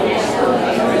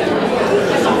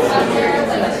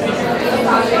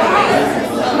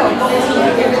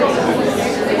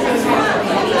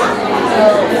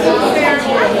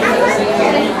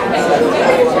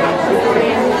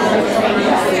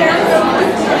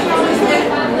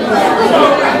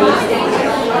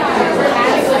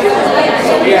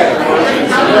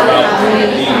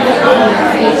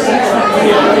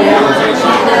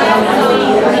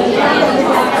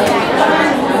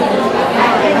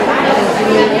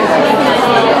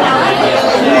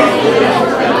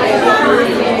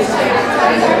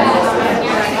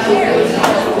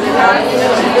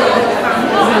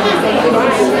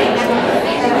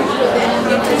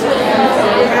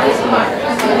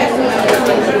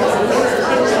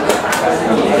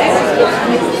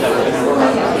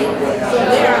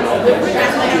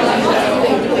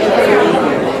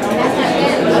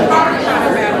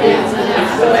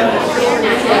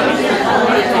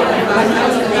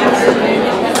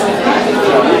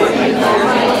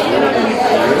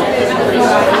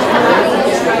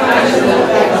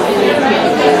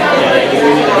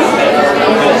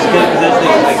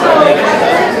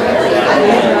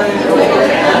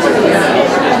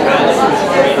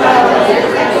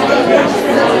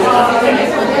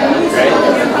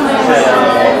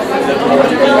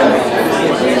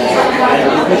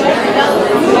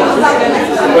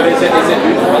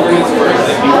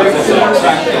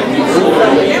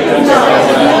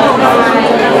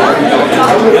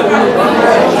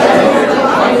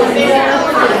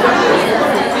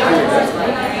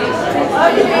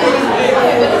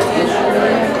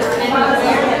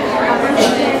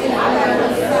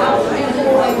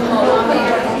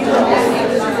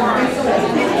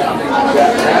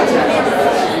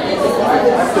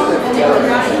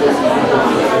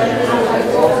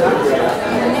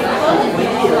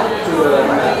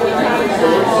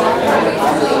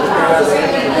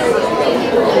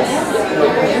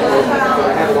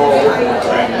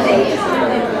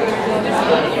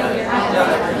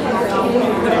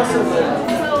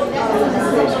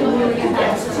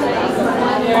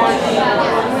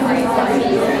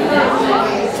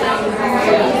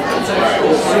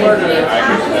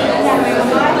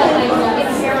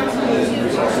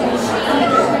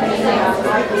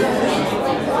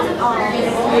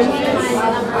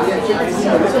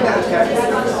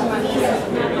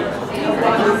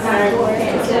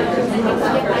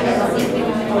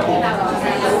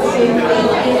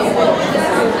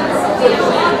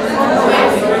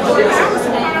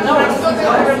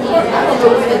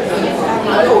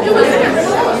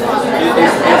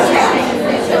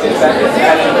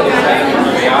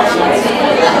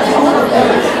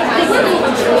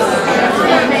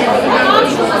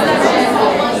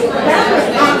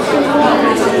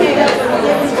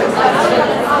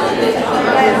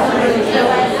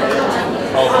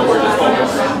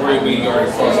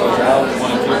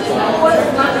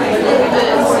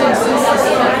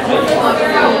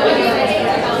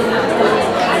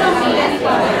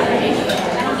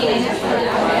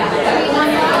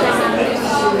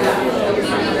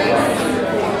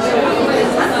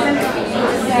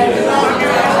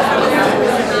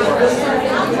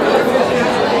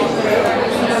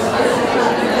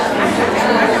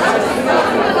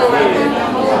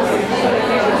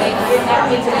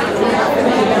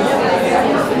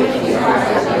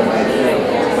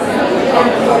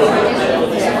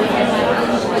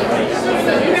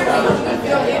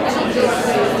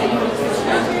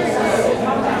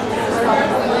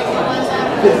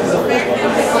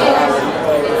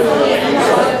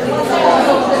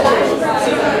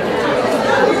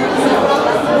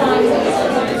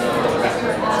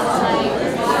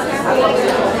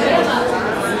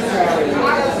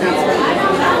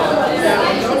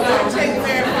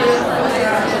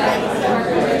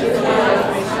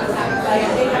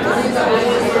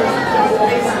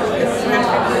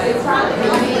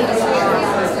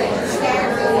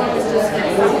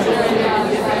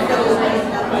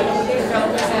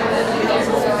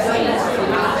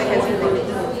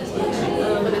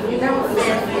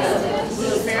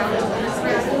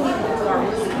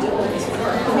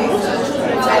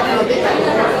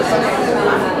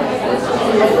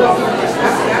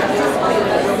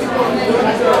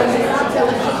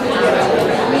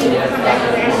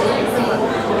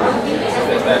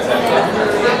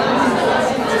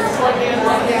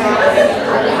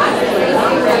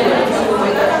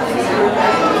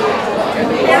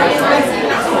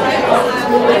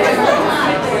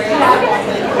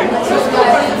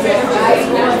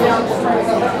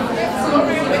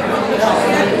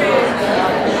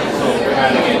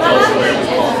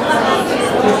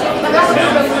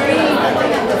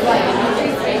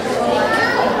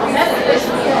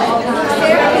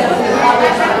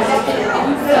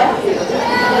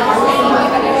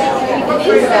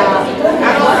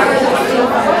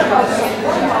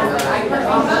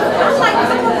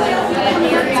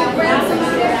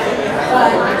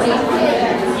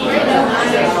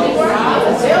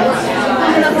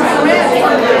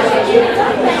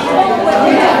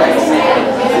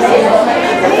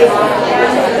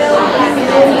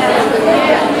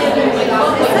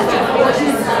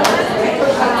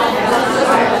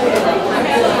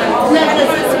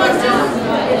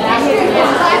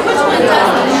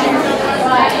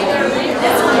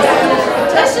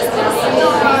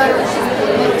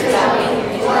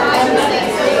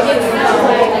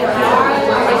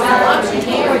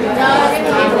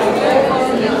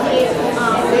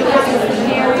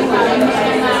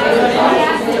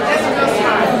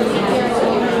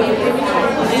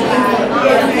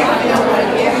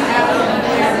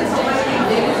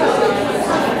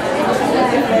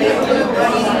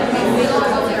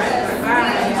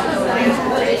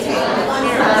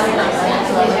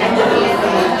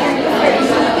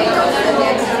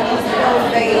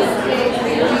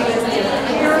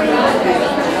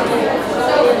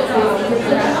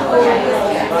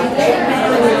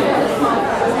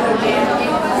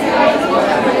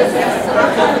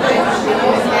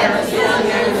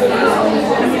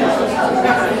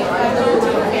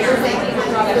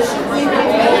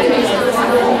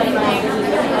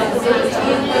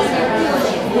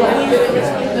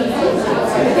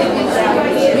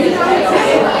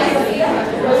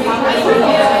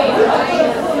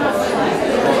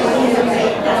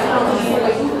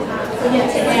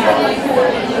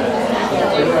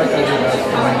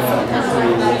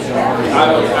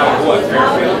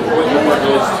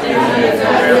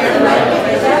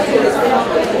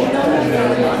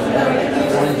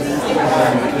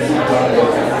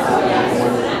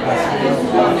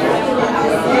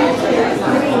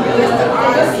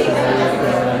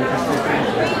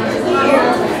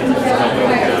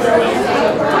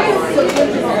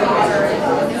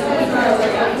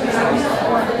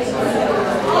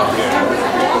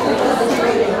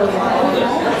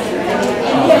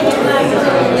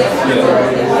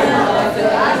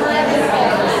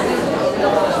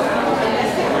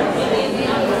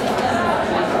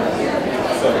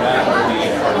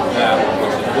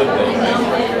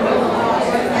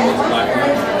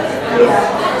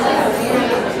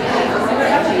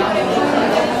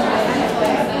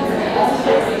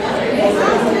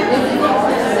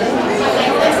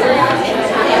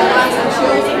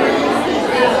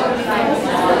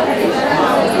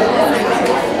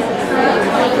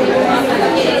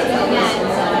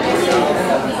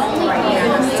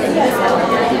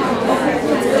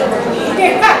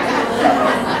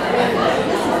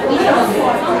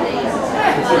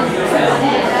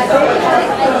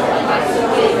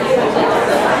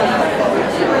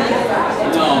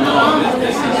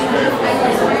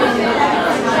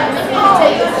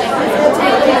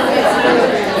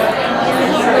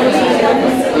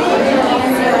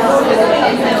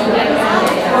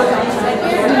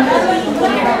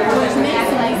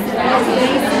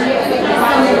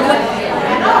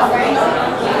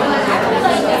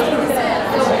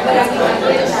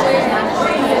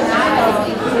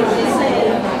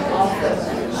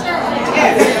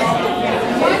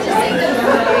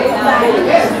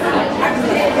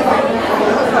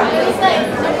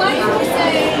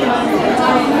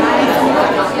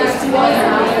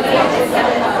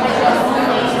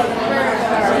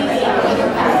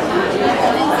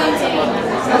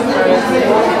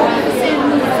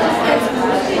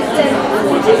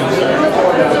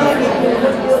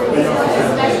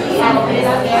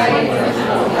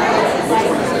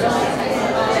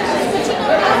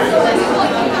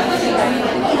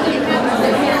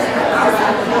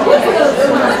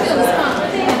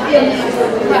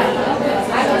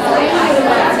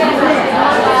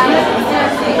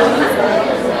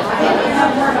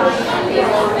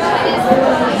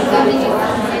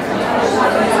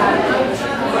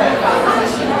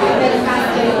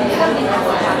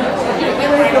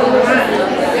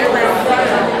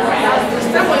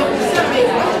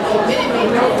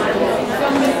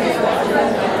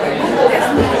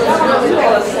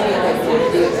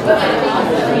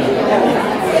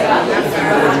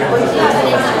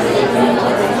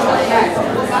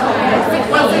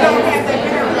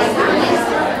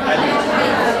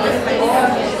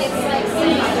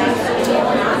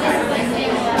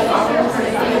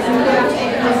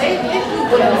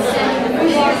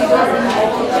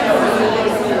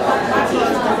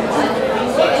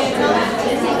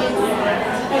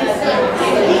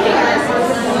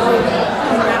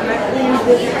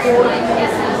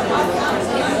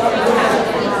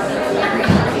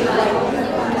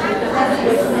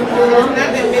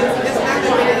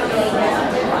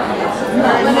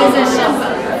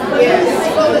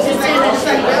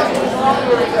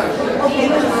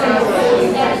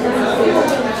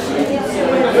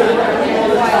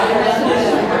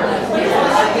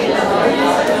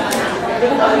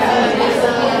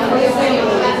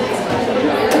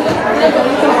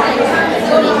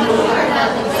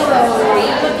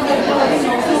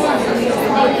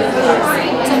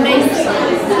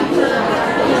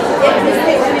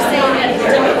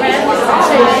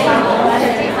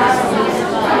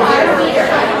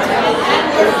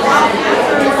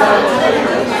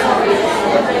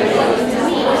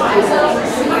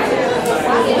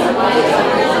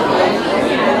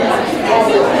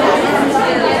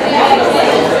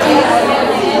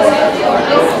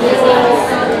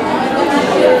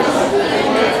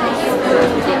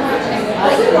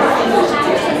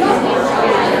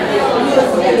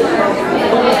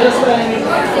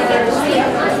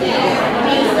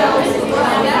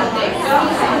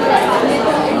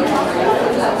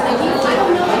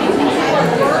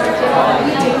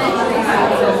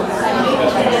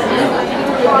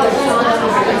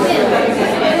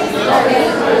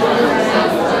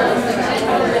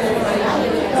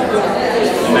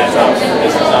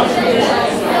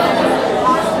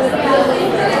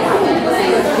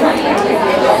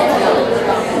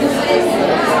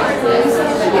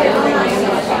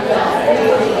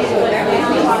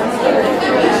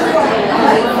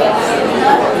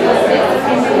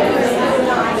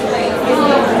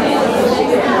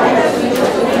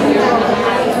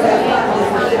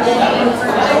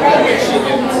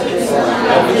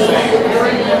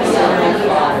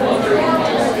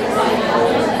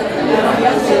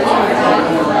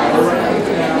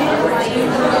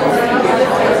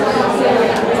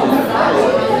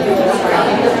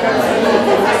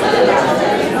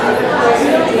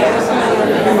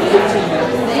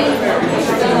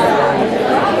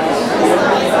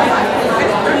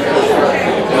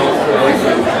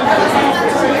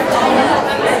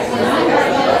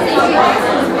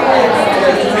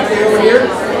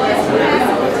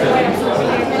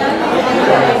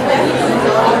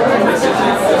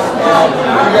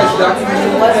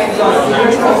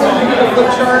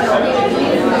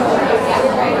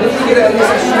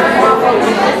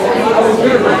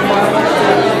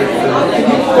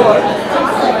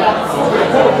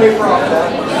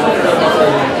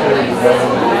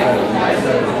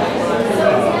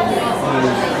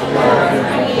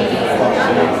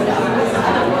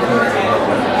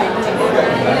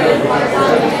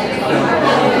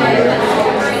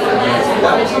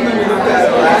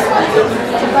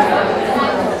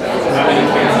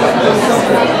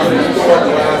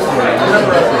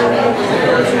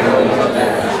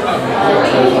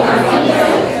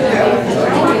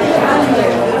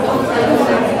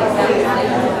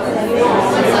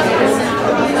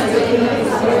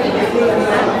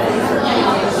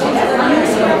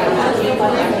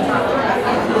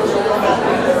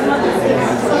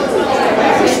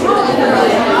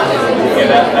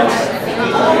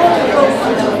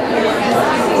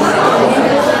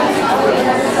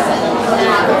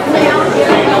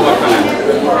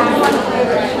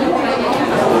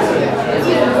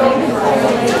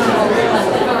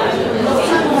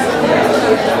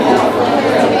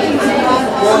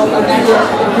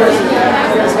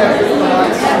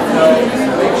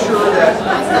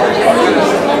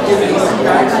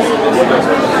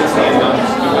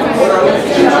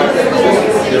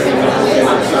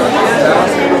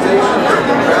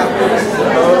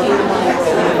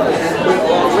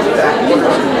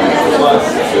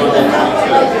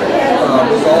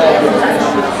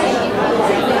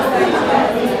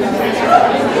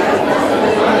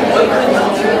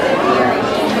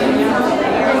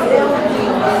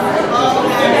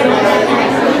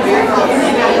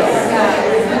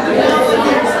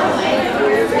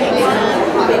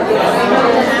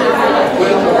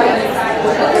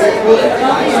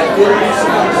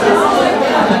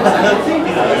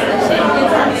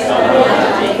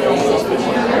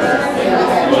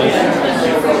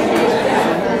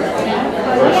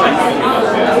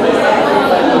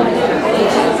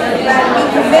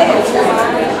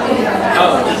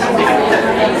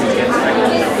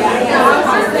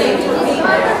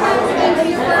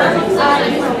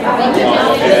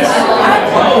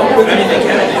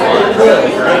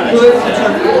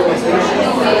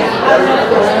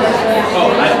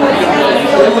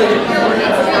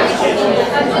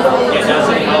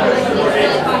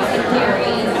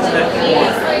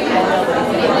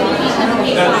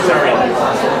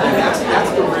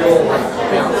That's the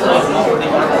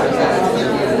real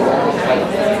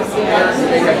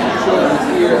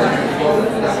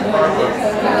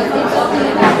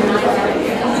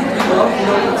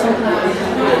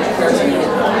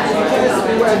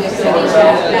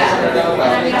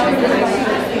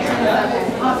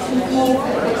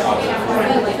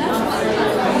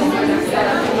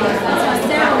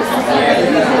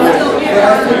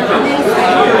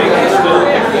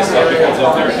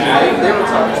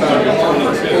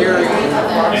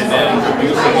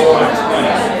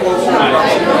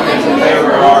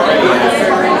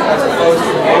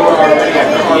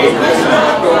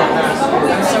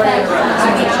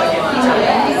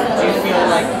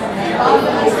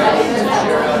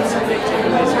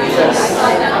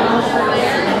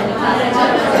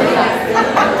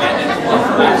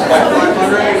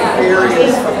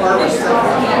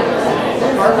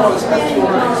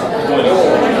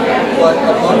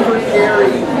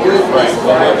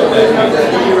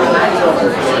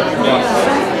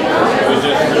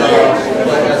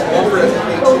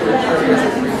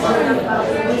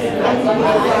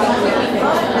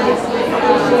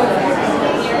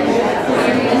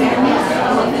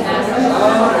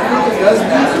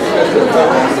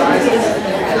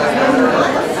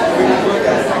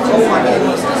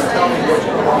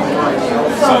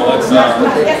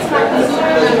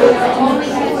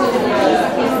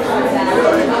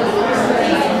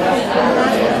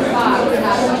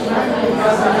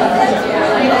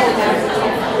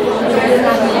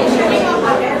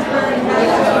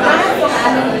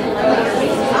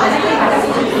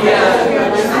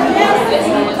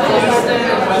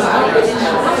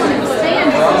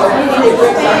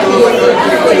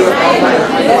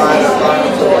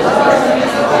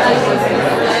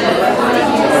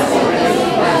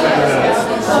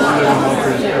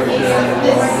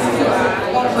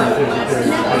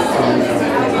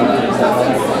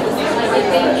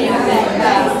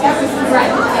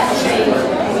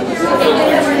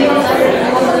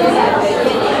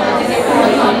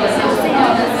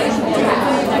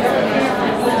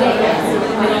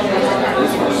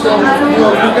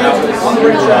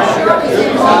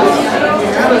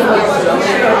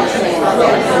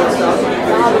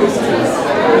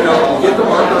Get the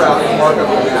marker out and mark up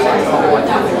the map.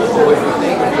 What you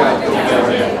think would be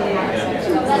ideal.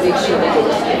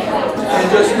 And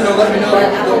just, let me know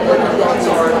what your thoughts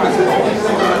are, because it's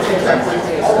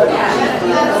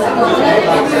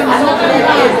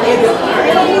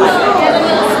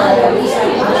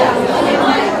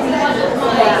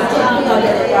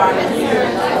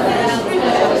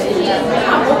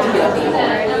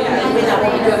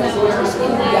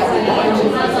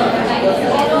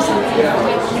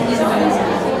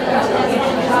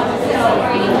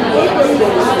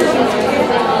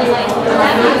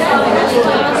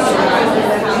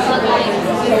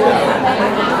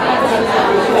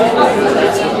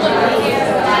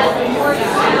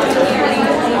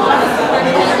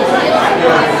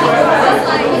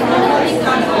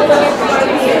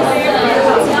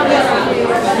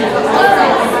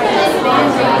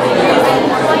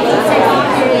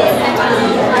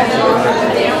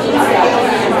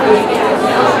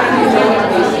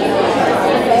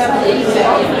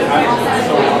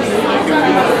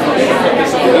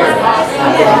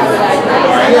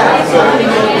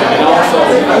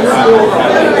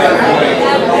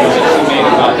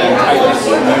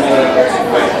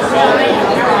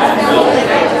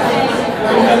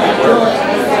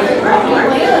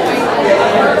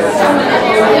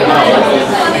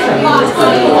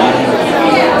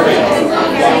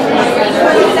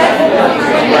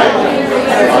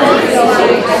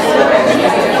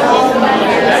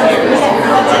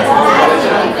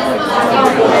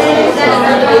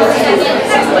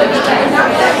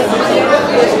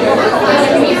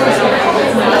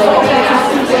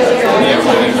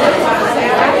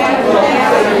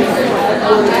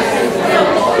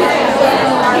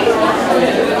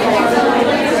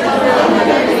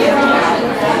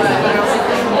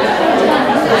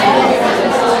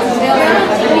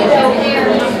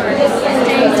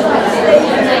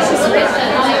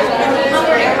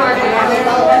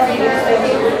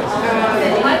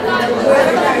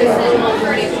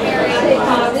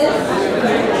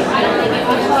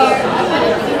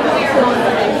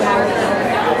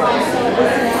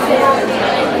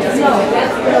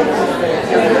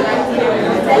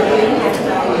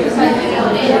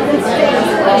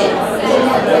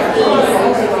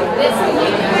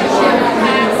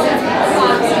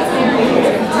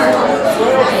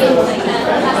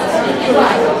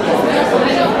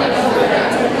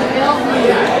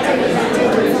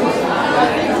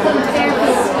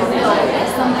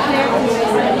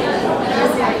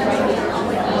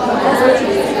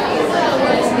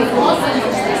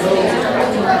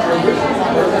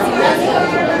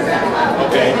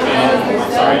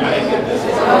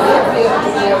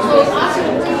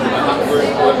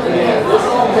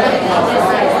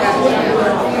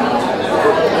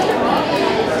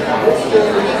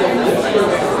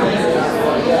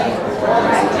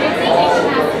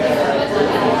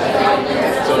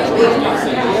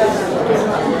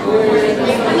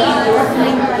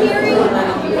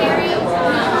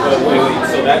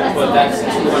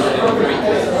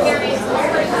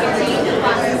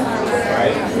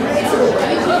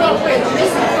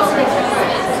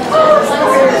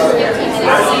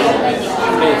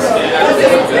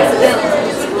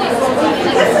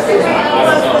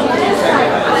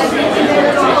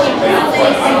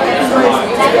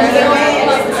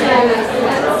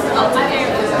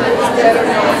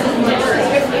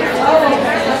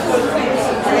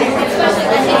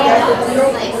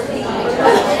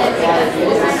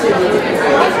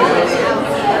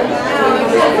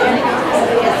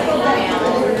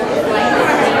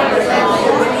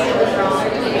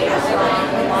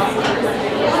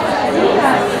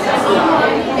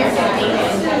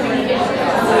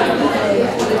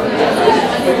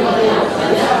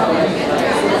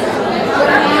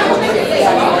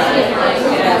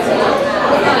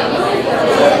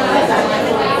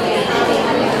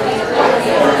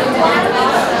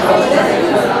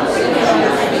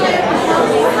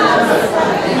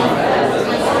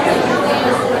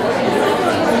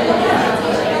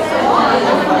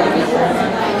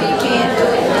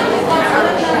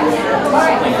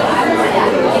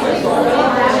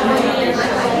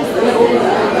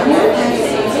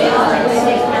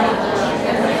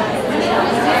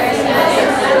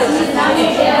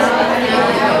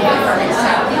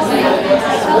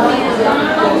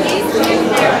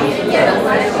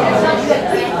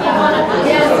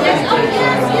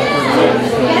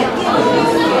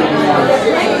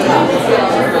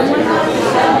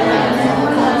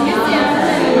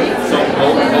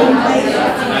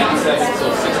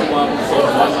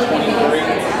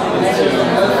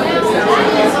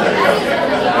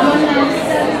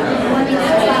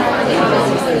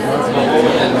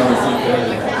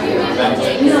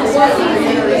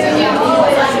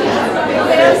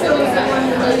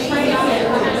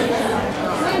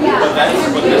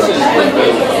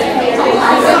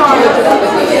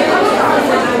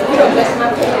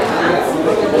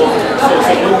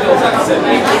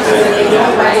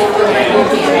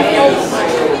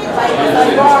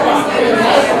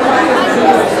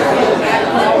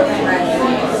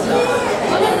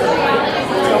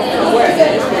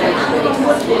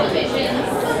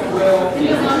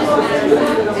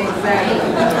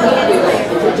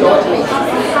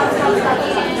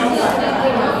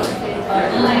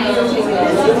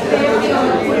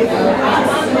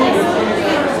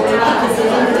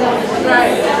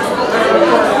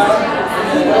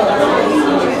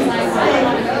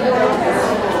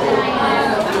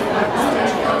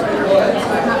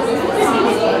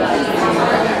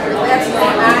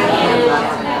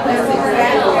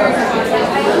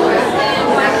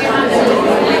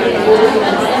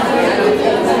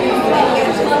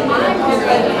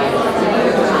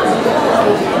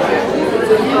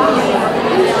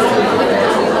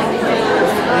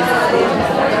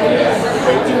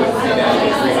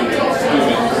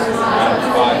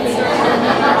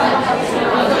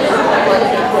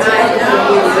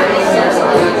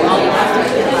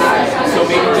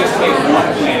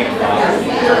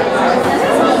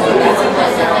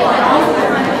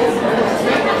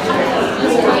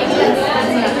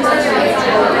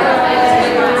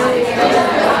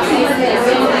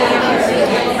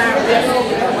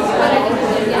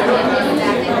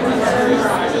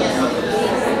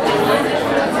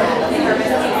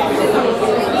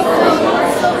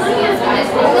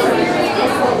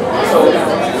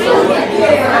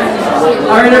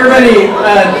All right, everybody,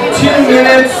 2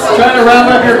 minutes, try to wrap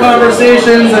up your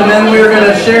conversations, and then we're going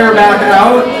to share back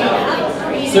out.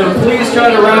 So please try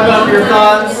to wrap up your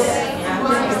thoughts.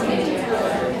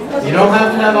 You don't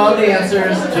have to have all the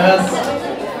answers,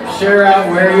 just share out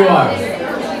where you are.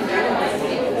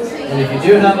 And if you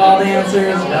do have all the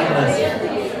answers, God bless you.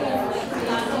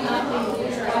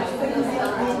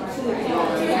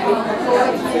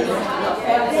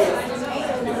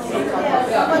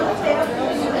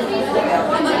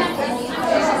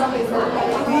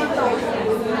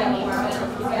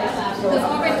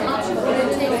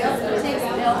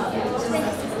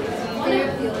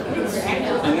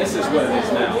 And this is what it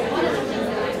is now.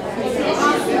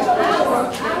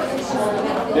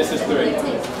 This is 3.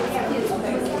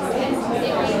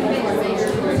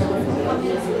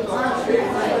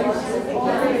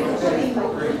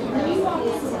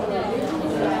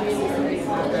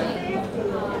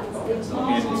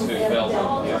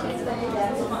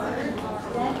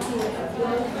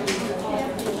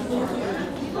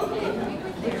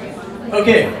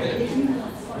 Okay,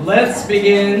 let's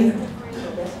begin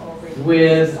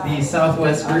with the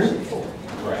Southwest group.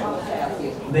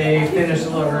 They finished a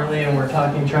little early and we're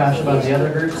talking trash about the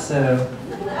other groups, so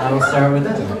I will start with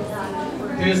them.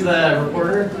 Who's the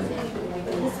reporter?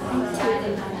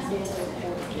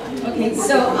 Okay,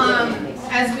 so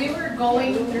as we were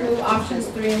going through options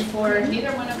 3 and 4,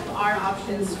 neither one of our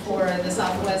options for the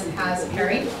Southwest has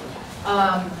carried.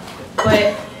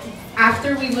 But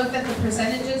after we looked at the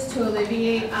percentages to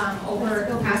alleviate over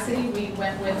capacity, we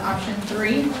went with option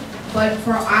 3. But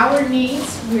for our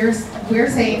needs, we're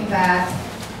saying that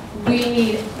we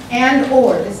need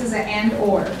and/or. This is an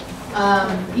and/or.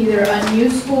 Either a new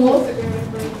school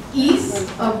east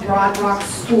of Broad Rock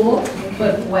School,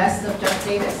 but west of Jeff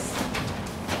Davis,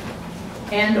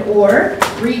 and/or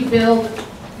rebuild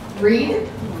Reed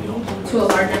to a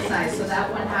larger size. So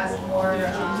that one has more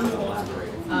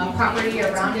property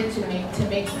around it to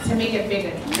make it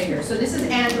bigger. So this is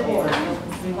and/or.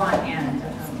 We want and.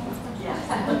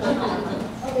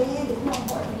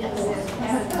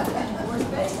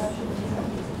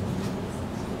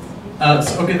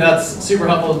 Okay, that's super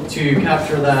helpful to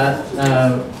capture that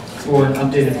for an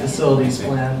updated facilities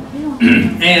plan.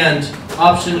 And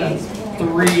option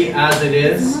 3 as it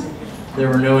is, there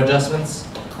were no adjustments.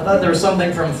 I thought there was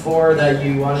something from 4 that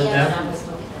you wanted to.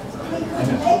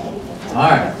 Okay. All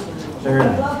right, fair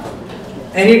enough.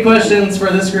 Any questions for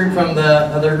this group from the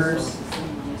other groups?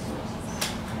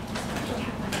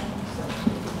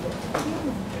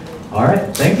 All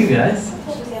right, thank you guys.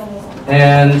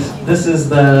 And this is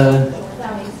the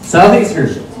Southeast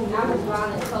group.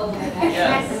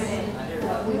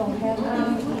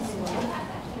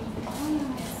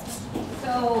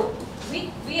 So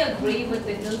we agree with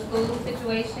the new school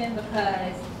situation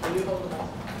because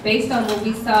based on what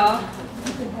we saw,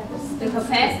 the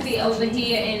capacity over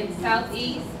here in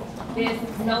Southeast, there's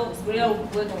no real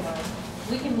wiggle room.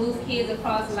 We can move kids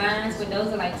across lines, but those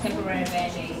are like temporary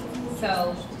band-aids.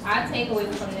 So our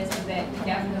takeaway from this is that we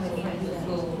definitely need a new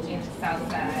school in the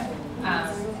South Side.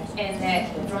 And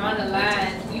that drawing a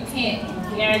line, you can't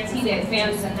guarantee that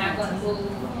families are not gonna move,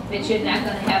 that you're not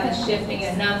gonna have a shift in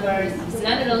your numbers.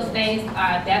 None of those things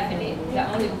are definite. The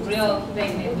only real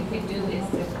thing that we can do is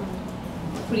to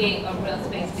create a real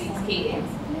space for these kids.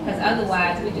 Because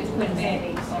otherwise, we're just putting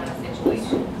band-aids on a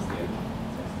situation.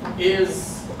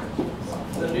 Is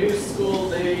the new school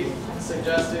date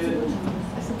suggested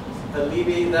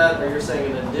alleviate that, or you're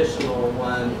saying an additional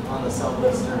one on the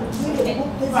southwestern?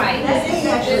 Right. The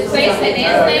space that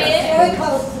they're saying,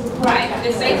 right,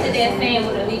 the space that they're saying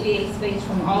would alleviate space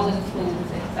from all of the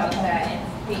schools in Southside and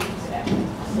feed to that.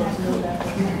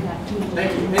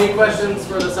 Thank you. Any questions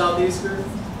for the southeast group?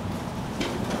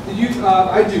 Did you,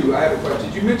 I do, I have a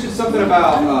question. Did you mention something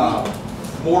about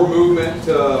more movement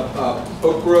to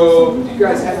Oak Grove? Did you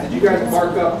guys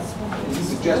mark up any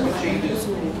suggested changes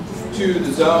to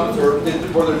the zones, or were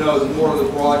there more of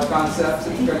the broad concepts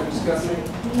that you guys were discussing?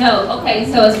 No, okay,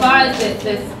 so as far as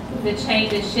the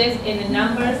change, the shift in the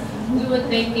numbers, we were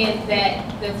thinking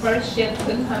that the first shift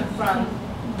could come from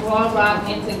Broad Rock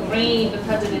into Green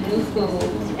because of the new school,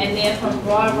 and then from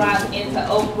Broad Rock into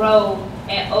Oak Grove,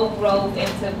 and Oak Grove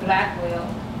into Blackwell.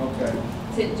 Okay.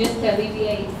 Just to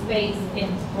alleviate space in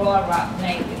Broad Rock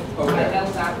mainly. Okay. Like that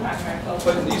was our primary focus.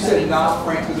 But you said not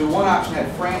Francis, because the one option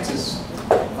had Francis,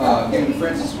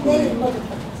 Francis.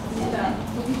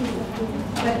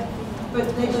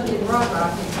 But they look at Broad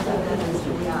Rock and so that is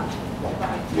the option.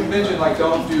 You mentioned like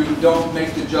don't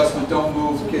make the adjustment, don't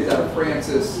move the kids out of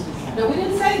Francis. No, we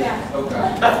didn't say that. Okay.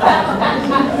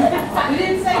 We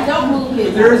didn't say don't move kids.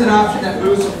 But there is an option that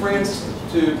moves from Francis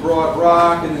to Broad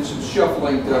Rock and then some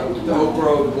shuffling to Oak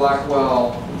Grove to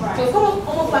Blackwell. Right. So it's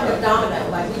almost like a domino,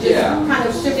 like we just kind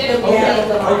of shift them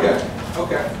down. Okay.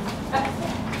 Okay.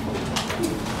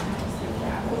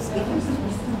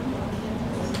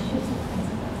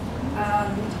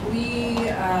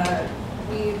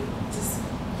 We just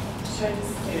tried to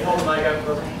Can you hold the mic up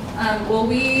for me? well,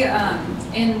 we,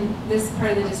 in this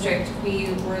part of the district,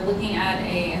 we were looking at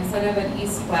instead of an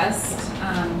east-west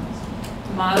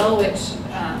model, which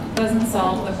doesn't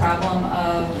solve the problem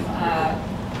of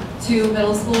two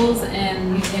middle schools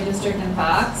in Museum District and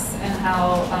Fox, and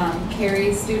how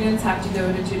Cary students have to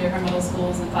go to two different middle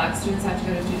schools and Fox students have to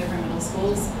go to two different middle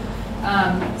schools.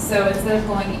 So instead of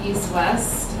going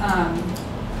east-west,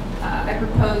 I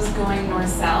propose going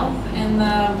north-south in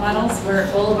the models where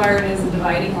Boulevard is a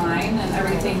dividing line and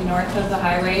everything north of the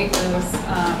highway goes,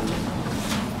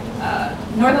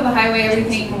 north of the highway,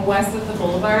 everything west of the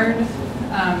Boulevard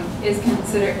is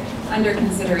under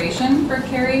consideration for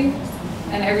Cary,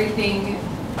 and everything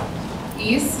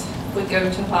east would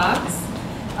go to Fox.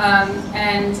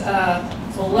 And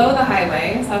below the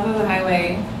highway, south of the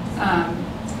highway,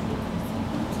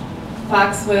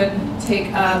 Fox would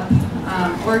take up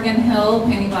Oregon Hill,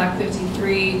 Planning Block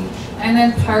 53, and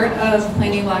then part of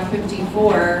Planning Block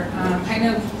 54.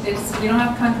 We don't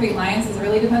have concrete lines, it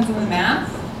really depends on the map.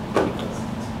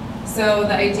 So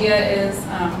the idea is,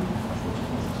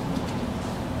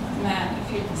 Matt,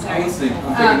 if you, sorry.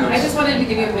 I just wanted to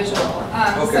give you a visual.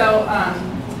 So,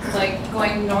 like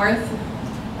going north,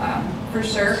 for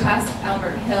sure, past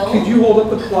Albert Hill. Could you hold up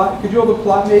the plot? Could you hold the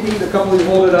plot maybe? The couple of you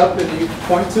hold it up and you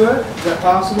point to it? Is that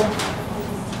possible?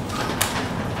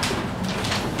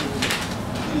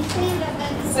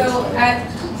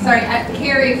 So at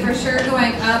Cary, for sure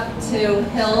going up to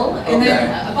Hill, and then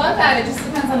above that, it just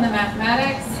depends on the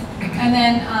mathematics. And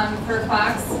then for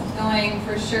Fox, going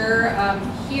for sure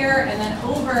here and then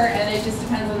over, and it just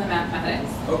depends on the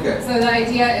mathematics. Okay. So the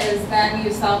idea is then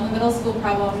you solve the middle school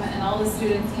problem, and all the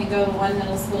students can go to one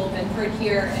middle school, Binford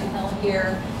here and Hill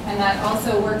here, and that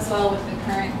also works well with the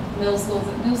current middle schools.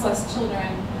 It moves less children,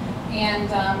 and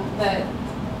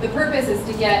the purpose is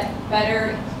to get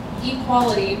better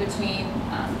equality between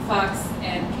Fox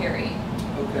and Cary.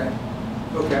 Okay.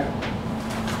 Okay.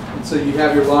 And so you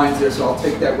have your lines there, so I'll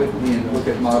take that with me and look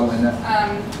at modeling that.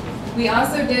 We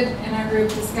also did in our group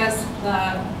discuss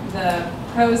the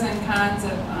pros and cons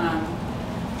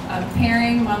of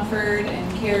pairing Mumford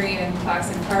and Cary and Fox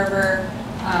and Carver.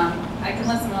 I can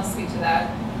let someone else speak to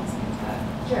that.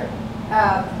 Sure.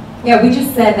 Yeah, we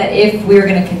just said that if we're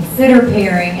going to consider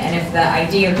pairing, and if the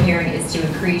idea of pairing is to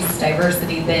increase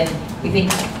diversity, then we think,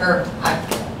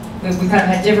 we kind of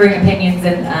had differing opinions,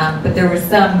 and but there was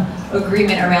some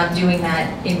agreement around doing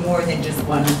that in more than just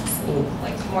one school,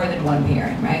 like more than one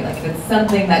pairing, right? Like if it's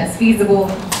something that's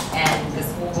feasible and the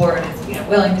school board is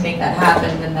willing to make that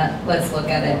happen, then let's look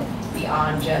at it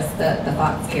beyond just the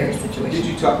Fox-Cary situation. Did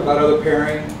you talk about other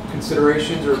pairing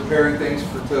considerations or pairing things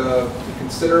to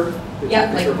consider?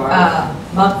 Yeah, like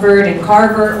Mumford and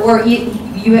Carver, or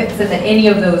you had said that any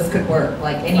of those could work,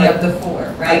 like any of the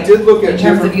 4, right? I did look at in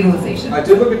terms of different- utilization. I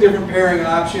did look at different pairing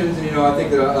options, and I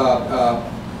think that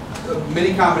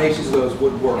many combinations of those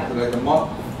would work. Yeah. Like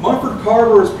Mumford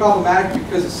Carver is problematic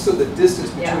because it's so the distance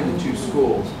between Yeah. the 2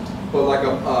 schools. But like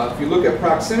if you look at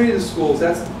proximity to the schools,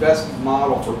 that's the best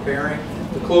model for pairing.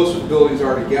 The closer the buildings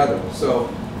are together. So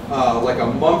like a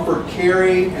Mumford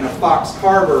Cary and a Fox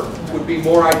Carver would be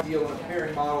more ideal in a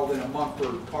pairing model than a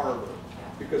Mumford Carver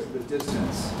because of the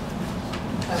distance.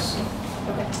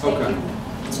 Okay.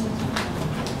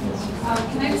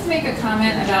 Can I just make a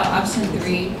comment about option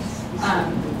 3?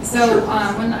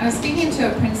 When I was speaking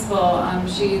to a principal,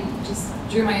 she just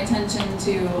drew my attention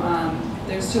to,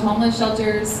 there's 2 homeless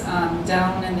shelters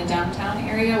down in the downtown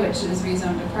area, which is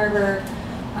rezoned to Carver.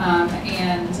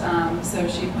 So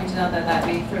she pointed out that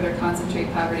may further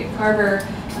concentrate poverty at Carver.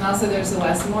 And also there's the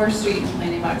West Moore Street and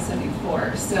Planning Block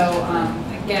 74. So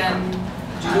again.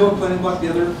 Do you know what planning block the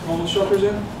other homeless shelter's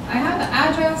in? I have the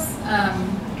address,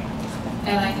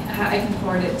 and I can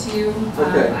forward it to you.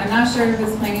 Okay. I'm not sure if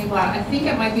it's planning block, I think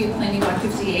it might be planning block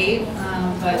 58,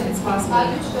 but it's possible. Are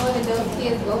you sure that those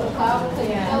kids go to college? Because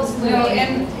Yeah. you know, No, they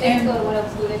and- go to whatever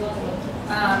school they go to.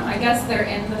 I guess they're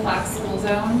in the Fox school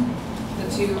zone, the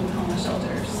 2 homeless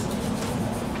shelters.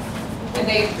 And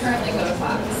they currently go to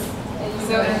Fox.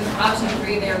 So in option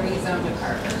 3, they're rezoned to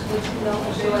Carver. But you know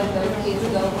for sure that those kids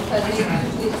go because they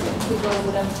usually to go to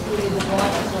whatever school they were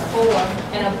going to before,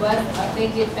 and a bus, they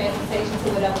get transportation to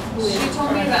whatever school. She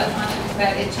told me that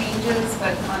it changes,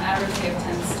 but on average they have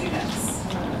 10 students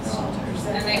from those shelters.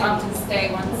 And they opt to stay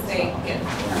once they get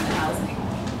permanent housing.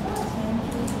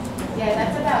 Yeah,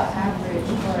 that's about average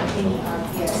for any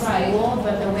RPS Right. school,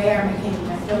 but the way our McKinney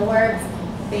Mentor works,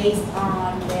 based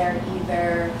on their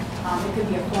either, it could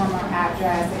be a former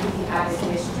address, it could be out of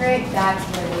district, that's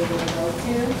where they would go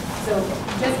to. So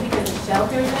just because the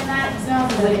shelter's in that zone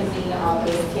wouldn't mean all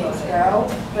those kids go.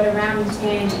 But around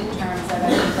 10 in terms of, I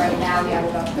think right now we have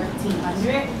about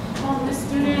 1,300 homeless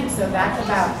students, so that's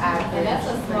about average. And that's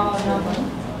a small number.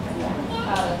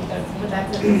 But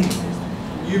that's a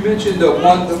You mentioned the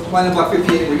planning block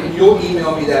 58. You'll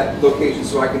email me that location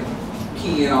so I can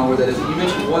key in on where that is. You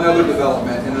mentioned one other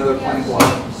development, another planning block.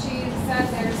 She said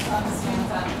there's some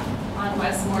students on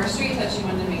West Moore Street that she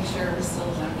wanted to make sure were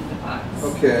still zoned into Fox.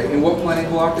 Okay, and what planning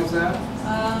block is that?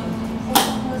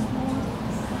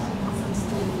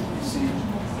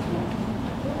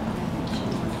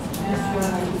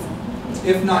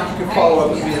 If not, you can follow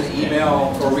up with me in the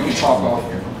email, or we can talk off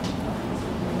here.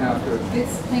 After.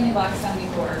 It's planning block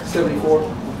 74. 74?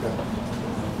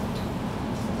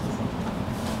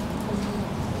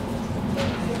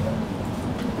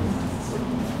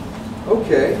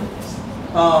 Okay. Okay.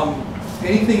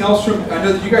 Anything else from, I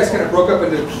know that you guys kind of broke up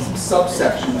into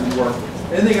subsections and work.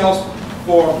 Anything else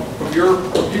from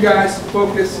you guys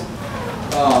focus?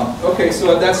 Okay,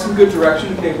 so that's some good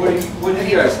direction. Okay, what did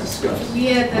you guys discuss? We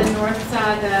had the north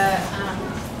side, the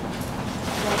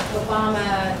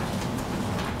Obama,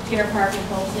 Skinner Park and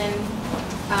Fulton.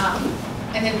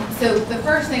 And then, so the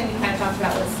first thing we kind of talked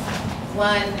about was,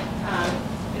 one,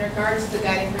 in regards to the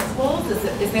guiding principles,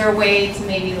 is there a way to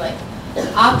maybe like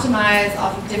optimize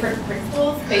off of different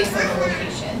principles based on the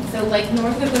location? So like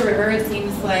north of the river, it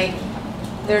seems like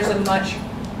there's a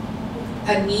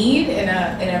need and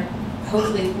a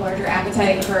hopefully larger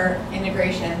appetite for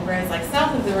integration, whereas like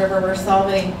south of the river, we're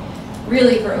solving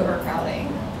really for overcrowding.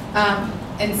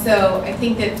 And so I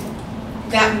think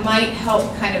that might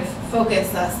help kind of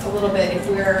focus us a little bit if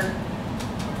we're,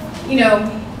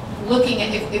 looking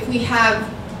at, if we have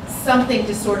something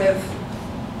to sort of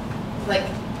like,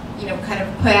 kind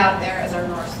of put out there as our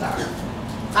North Star.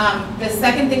 The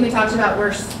second thing we talked about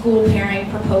were school pairing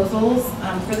proposals.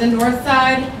 For the north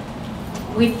side,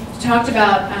 we talked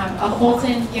about a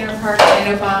Holton, Skinner Park,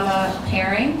 and Obama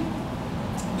pairing,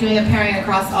 doing a pairing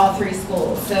across all 3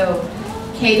 schools. So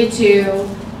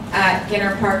K-2 at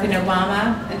Skinner Park and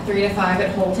Obama, and 3 to 5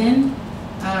 at Holton.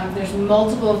 There's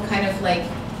multiple kind of like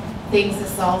things to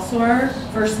solve for.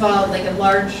 First of all, like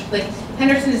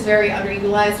Henderson is very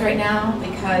underutilized right now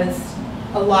because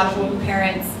a lot of Holton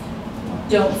parents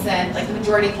don't send, like the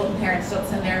majority of Holton parents don't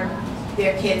send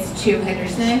their kids to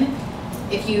Henderson.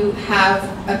 If you have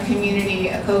a community,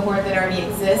 a cohort that already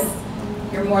exists,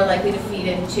 you're more likely to feed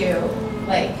into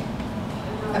like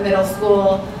a middle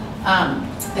school.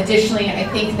 Additionally, I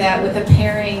think that with a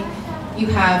pairing, you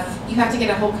have to get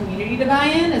a whole community to buy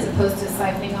in as opposed to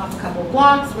siphoning off a couple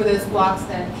blocks where those blocks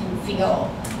then can feel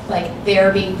like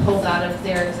they're being pulled out of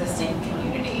their existing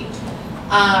community.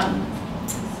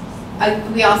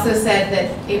 We also said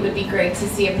that it would be great to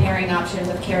see a pairing option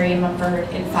with Cary and Mumford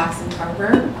and Fox and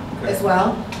Carver as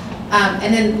well.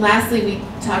 And then lastly, we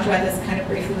talked about this kind of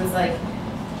briefly, was like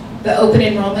the open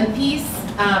enrollment piece.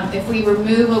 If we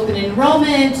remove open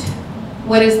enrollment,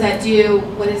 what does that do?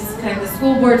 What is kind of the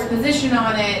school board's position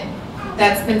on it?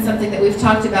 That's been something that we've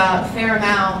talked about a fair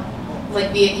amount,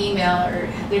 like via email, or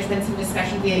there's been some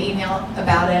discussion via email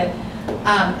about it.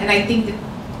 And I think that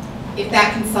if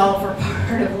that can solve for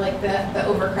part of like the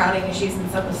overcrowding issues in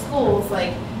some of the schools,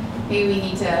 like maybe we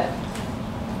need to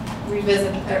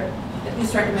revisit, or at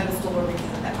least recommend the school board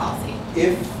revisit that policy.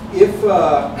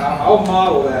 I'll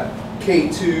model that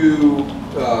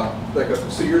K2,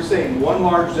 so you're saying one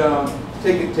large zone,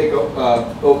 take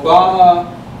Obama,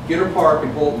 Gitter Park,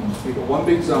 and Holton, take one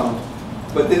big zone,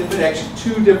 but then put actually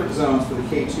 2 different zones for the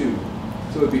K2.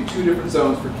 So it would be 2 different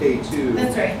zones for K2.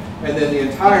 That's right. And then the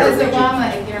entire because region.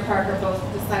 Obama and Gitter Park are both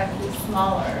decidedly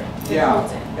smaller than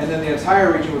Holton. And then the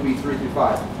entire region would be 3 through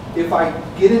 5. If I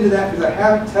get into that, because I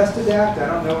haven't tested that, I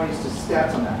don't know any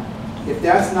stats on that. If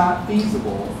that's not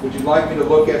feasible, would you like me to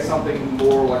look at something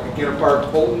more like a Gitter Park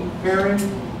Holton pairing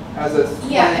as a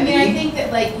Yeah, I mean, B? I think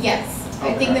that, like, yes.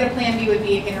 Okay. I think that a plan B would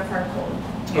be a Gitter Park Holton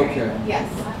pairing. Okay. Yes.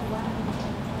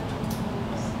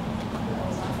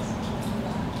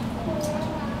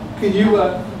 Can you,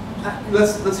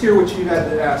 let's hear what you had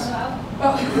to ask. No,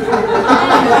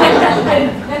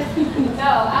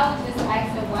 I was just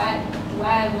asking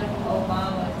why went from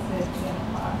Obama to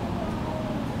Jennifer?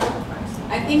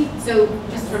 I think, so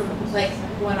just from like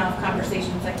one-off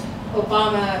conversations, like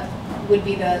Obama would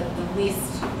be the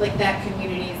least, like that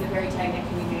community is a very tight-knit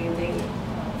community. They,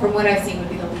 from what I've seen, would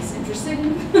be the least interested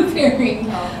in pairing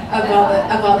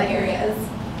of all the areas.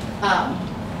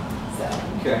 So.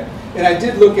 Okay. And I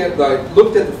did looked at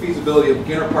the feasibility of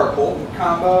Gitter Park Holton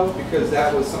combo, because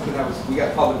that was something we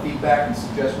got public feedback and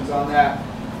suggestions on that.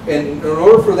 And in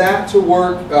order for that to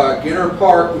work, Gitter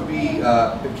Park would be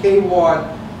a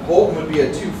K1, Holton would be a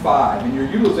 2.5, and your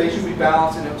utilization would be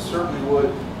balanced, and it certainly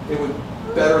would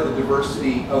better the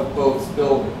diversity of both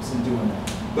buildings in doing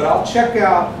that. But I'll check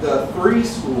out the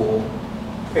 3-school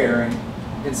pairing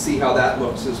and see how that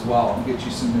looks as well, and get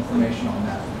you some information on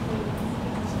that.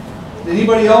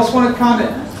 Anybody else want to comment?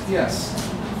 Yes.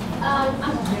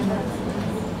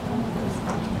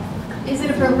 Is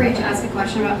it appropriate to ask a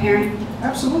question about pairing?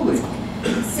 Absolutely.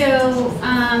 So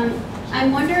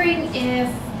I'm wondering if,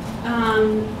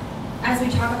 as we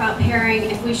talk about pairing,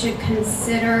 if we should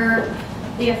consider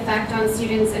the effect on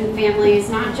students and families,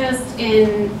 not just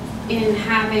in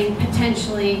having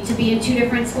potentially to be in 2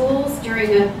 different schools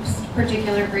during a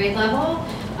particular grade level.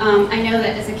 I know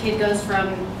that as a kid goes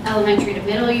from elementary to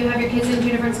middle, you have your kids in 2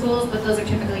 different schools, but those are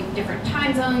typically different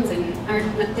time zones and or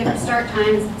different start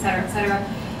times, et cetera, et cetera.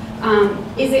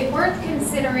 Is it worth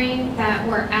considering that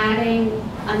we're adding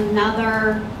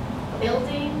another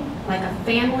building, like a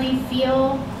family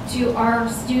feel to our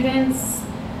students?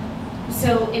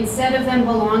 So instead of them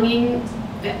belonging,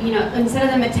 instead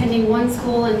of them attending one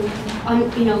school and,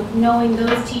 knowing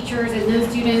those teachers and those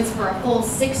students for a full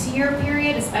 6-year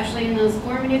period, especially in those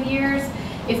formative years,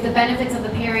 if the benefits of the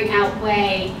pairing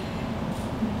outweigh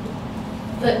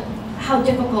how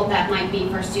difficult that might be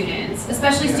for students,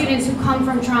 especially students who come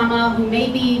from trauma, who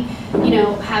maybe,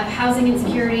 have housing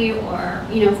insecurity or,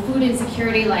 food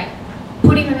insecurity, like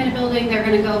putting them in a building, they're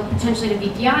going to go potentially to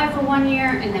VPI for 1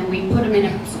 year, and then we put them in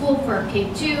a school for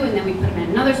K2, and then we put them in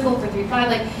another school for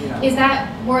 3-5. Is that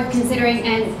worth considering?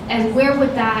 And where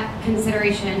would that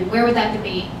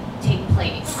debate take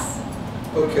place?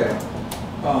 Okay.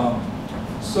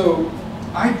 So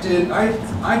I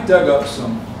dug up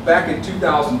some, back in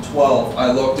 2012,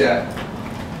 I looked at,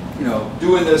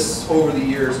 doing this over the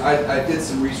years. I did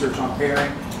some research on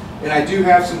pairing. And I do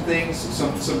have some things,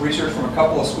 some research from a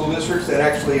couple of school districts that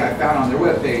actually I found on their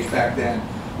webpage back then,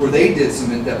 where they did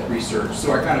some in-depth research.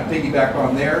 So I kind of piggybacked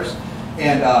on theirs.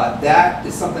 And that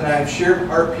is something I've shared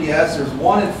with RPS. There's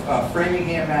one in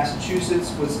Framingham, Massachusetts,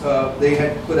 they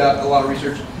had put out a lot of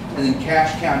research. And then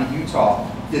Cache County, Utah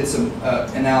did some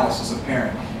analysis of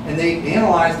pairing. And they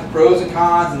analyzed the pros and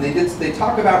cons, and they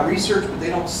talk about research, but they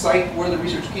don't cite where the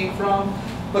research came from.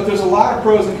 But there's a lot of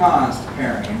pros and cons to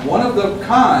pairing. And one of the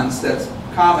cons that's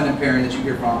common in pairing that you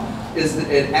hear from is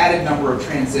an added number of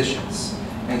transitions.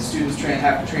 And students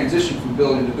have to transition from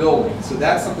building to building. So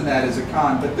that's something that is a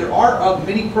con. But there are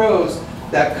many pros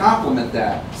that complement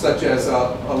that, such as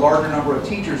a larger number of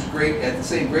teachers at the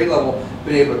same grade level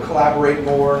being able to collaborate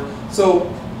more. So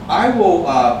I will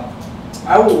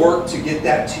work to get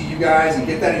that to you guys and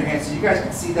get that in your hands so you guys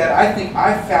can see that. I think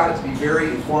I found it to be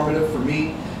very informative for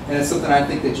me. And it's something I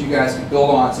think that you guys can build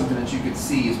on, something that you could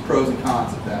see as pros and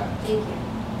cons of that. Thank you.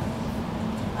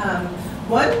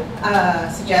 One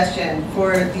suggestion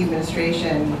for the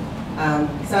administration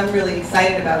Because I'm really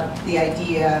excited about the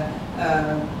idea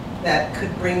that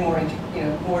could bring more,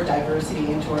 more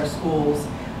diversity into our schools.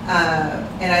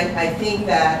 And I think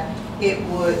that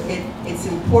it's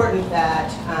important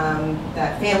that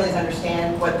that families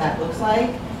understand what that looks like,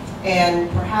 and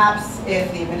perhaps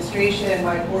if the administration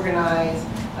might organize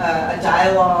a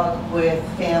dialogue with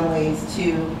families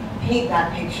to paint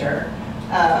that picture.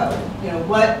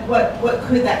 What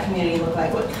could that community look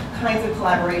like? What kinds of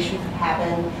collaboration could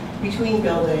happen between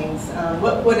buildings?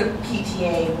 What would a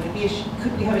PTA,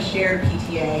 could we have a shared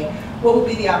PTA? What would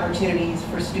be the opportunities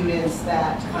for students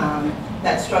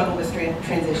that struggle with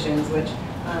transitions, which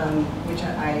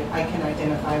I can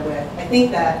identify with? I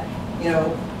think that,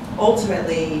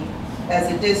 ultimately,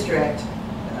 as a district,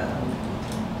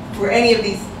 for any of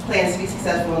these plans to be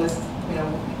successful, and this,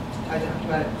 I talked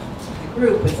about it with the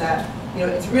group, is that,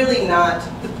 it's really not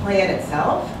the plan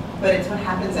itself, but it's what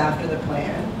happens after the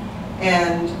plan.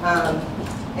 And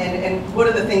what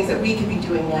are the things that we could be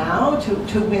doing now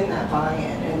to win that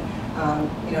buy-in? And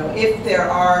if there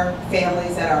are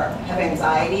families that have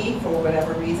anxiety for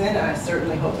whatever reason, and I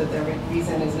certainly hope that their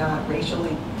reason is not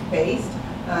racially based,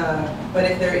 but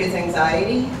if there is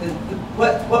anxiety,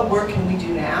 what work can we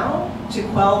do now to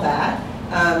quell that?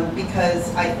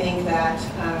 Because I think that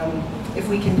if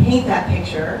we can paint that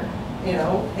picture,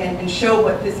 and show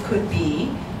what this could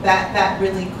be, that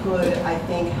really could, I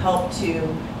think, help to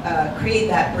create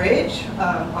that bridge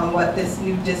on what this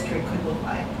new district could look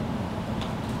like.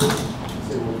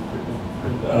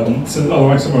 So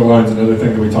along similar lines, another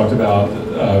thing that we talked about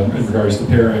in regards to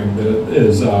pairing that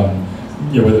is,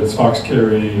 whether it's Fox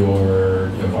Carey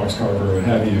or Fox Carver or what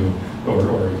have you,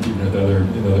 or even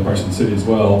in other parts of the city as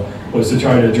well, was to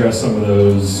try to address some of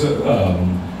those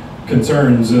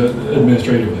concerns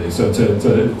administratively. So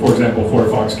for example, for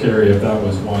Fox Carey, if that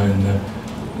was one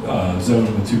zone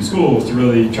with two schools, to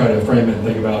really try to frame it and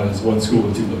think about it as one school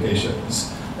with two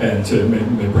locations, and to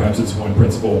maybe perhaps it's one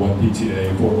principal, one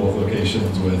PTA for both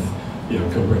locations with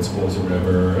co-principals or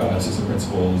whatever, assistant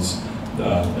principals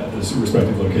at the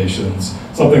respective locations,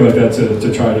 something like that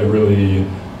to try to really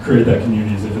create that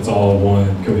community as if it's all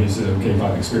one cohesive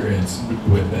K-5 experience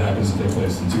that happens to take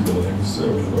place in two buildings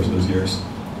over the course of those years.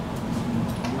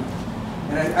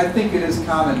 And I think it is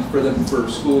common for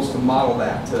schools to model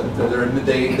that.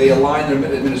 They align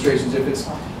their administrations. If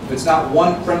it's not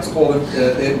one principal,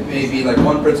 it may be like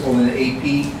one principal in an AP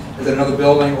is another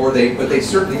building, but they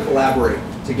certainly collaborate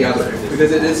together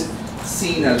because it is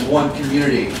seen as one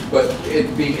community, but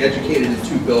it being educated in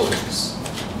two buildings.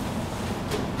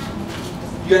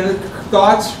 You got any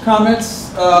thoughts,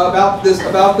 comments about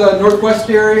the Northwest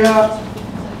area?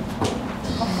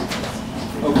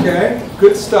 Okay,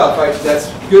 good stuff.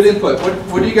 That's good input.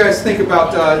 What do you guys think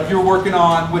about, you're working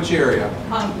on which area?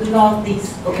 The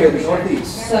Northeast. Okay, the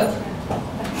Northeast. So,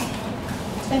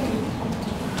 thank you.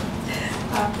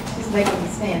 She's making me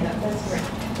stand up, that's great.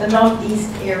 The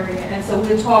Northeast area, and so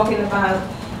we're talking about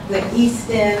the east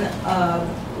end of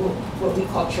what we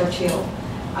call Churchill.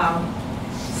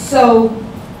 So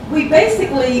we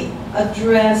basically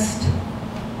addressed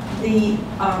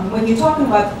when you're talking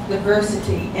about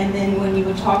diversity, and then when you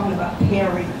were talking about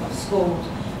pairing of schools,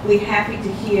 we're happy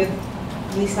to hear,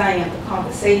 at least I am, the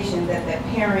conversation that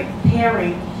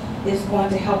pairing is going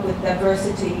to help with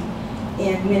diversity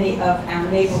in many of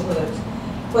our neighborhoods.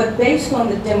 But based on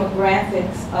the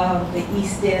demographics of the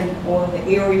East End, or the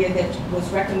area that was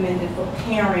recommended for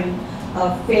pairing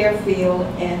of Fairfield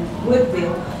and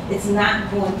Woodville, it's not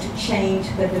going to change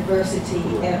the diversity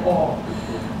at all.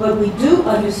 What we do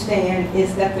understand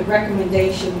is that the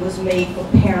recommendation was made for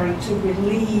pairing to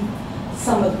relieve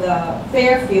some of the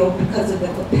Fairfield because of the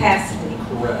capacity.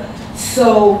 Correct.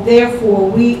 So therefore,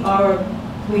 we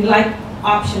like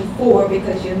option 4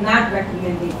 because you're not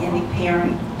recommending any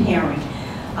pairing.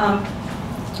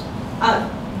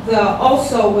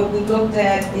 Also, what we looked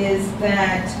at is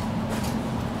that,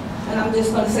 and I'm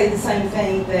just going to say the same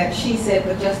thing that she said,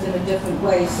 but just in a different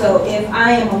way. So if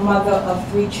I am a mother of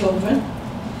 3 children,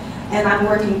 and I'm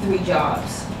working 3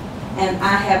 jobs, and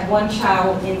I have one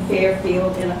child in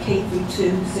Fairfield in a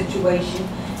K-2 situation,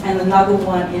 and another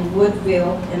one in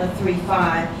Woodville in a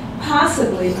 3-5,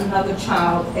 possibly another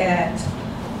child at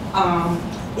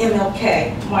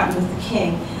MLK, Martin Luther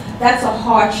King. That's a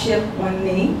hardship on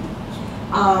me,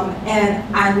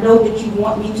 and I know that you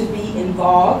want me to be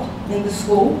involved in the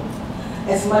school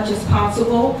as much as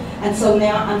possible, and so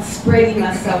now I'm spreading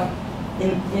myself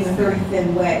in a very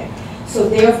thin way. So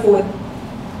therefore,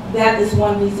 that is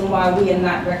one reason why we are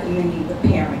not recommending the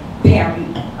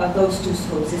pairing of those 2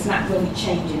 schools. It's not really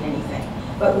changing anything.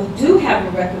 But we do have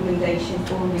a recommendation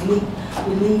for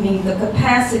relieving the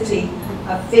capacity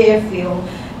Fairfield,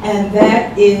 and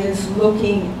that is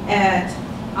looking at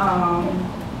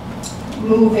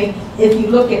moving, if you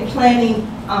look at planning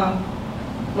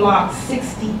block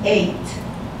 68,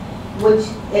 which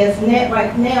is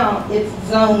right now it's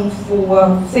zoned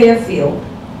for Fairfield.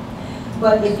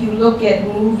 But if you look at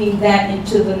moving that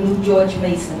into the new George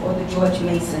Mason or the George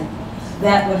Mason,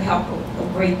 that would help a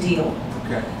great deal.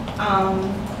 Okay.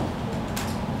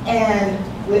 And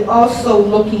we're also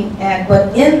looking at,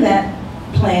 but in that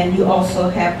plan, you also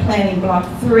have planning block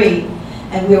 3,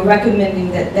 and we're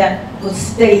recommending that that would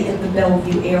stay in the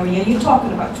Bellevue area. You're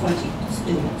talking about 20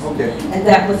 students. Okay. And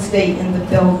that would stay in the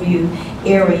Bellevue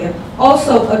area.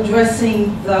 Also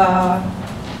addressing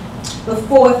the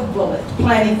fourth bullet,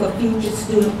 planning for future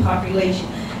student population.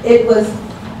 It was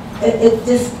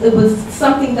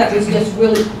something that was just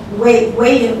really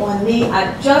weighing on me.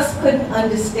 I just couldn't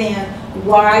understand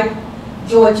why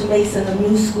George Mason, the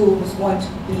new school, was going to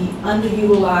be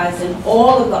underutilized in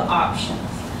all of the options.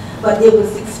 But it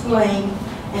was explained,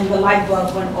 and the light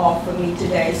bulb went off for me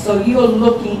today. So you're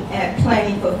looking at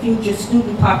planning for future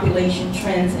student population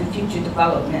trends and future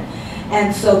development.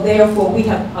 And so therefore we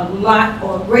have a lot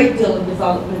or a great deal of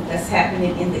development that's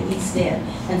happening in the East End.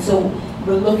 And so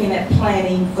we're looking at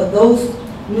planning for those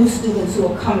new students who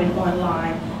are coming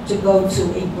online to go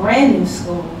to a brand new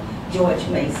school, George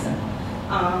Mason.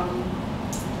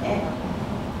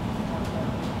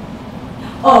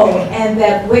 And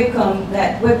that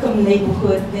Wickham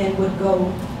neighborhood then would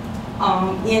go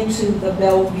into the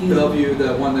Bellevue. Bellevue,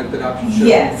 the one that option showed?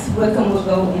 Yes, Wickham will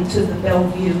go into the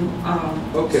Bellevue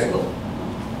okay. school.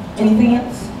 Anything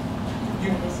else?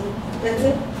 That's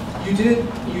it?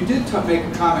 You did make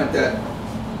a comment that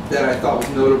I thought was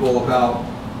notable about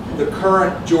the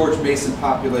current George Mason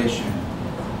population.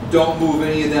 Don't move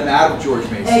any of them out of George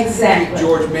Mason. Exactly. Keep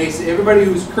George Mason. Everybody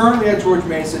who's currently at George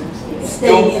Mason,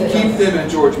 keep them in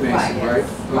George Mason, right?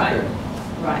 Right. Okay.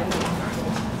 Right.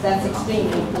 That's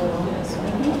extremely important.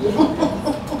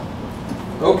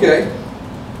 Okay.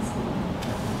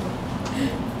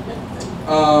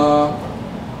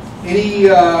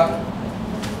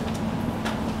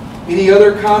 Any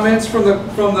other comments from the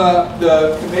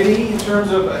committee in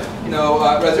terms of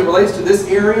as it relates to this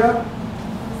area,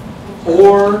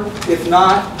 or if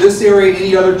not this area,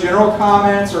 any other general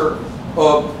comments or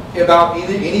about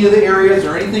any of the areas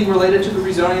or anything related to the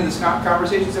rezoning and the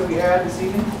conversations that we had this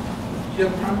evening? Do you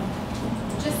have a comment?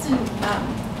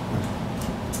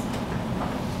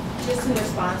 Just in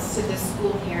response to this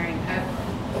school hearing,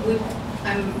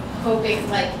 I'm hoping,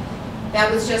 like,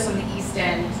 that was just on the East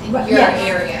End, in your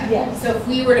area. Yes. So if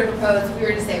we were to propose, if we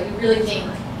were to say, we really think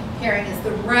pairing is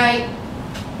the right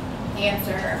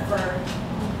answer for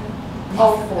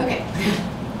all four. Okay.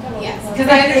 Yes, because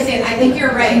I understand. I think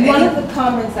you're right. One of the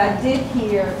comments I did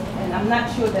hear, and I'm not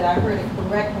sure that I heard it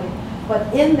correctly,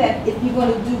 but in that, if you're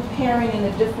going to do pairing in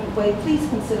a different way, please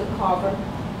consider Carver.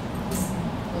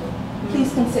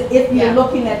 Please consider, if you're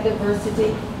looking at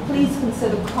diversity, please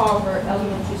consider Carver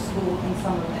Elementary School in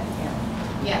some of that pairing.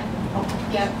 Yeah. Okay.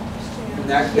 Yep. And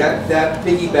that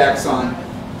piggybacks on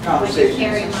conversations.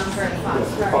 Carrie Mumford,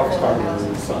 Fox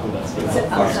Carver is something that's going to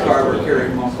Fox Carver,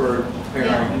 Carrie Mumford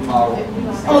pairing model.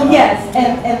 Oh, yes,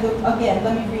 and again,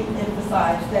 let me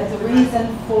re-emphasize that the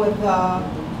reason for the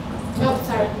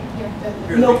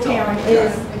no pairing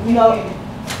is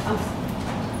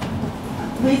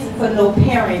reason for no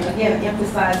pairing, again,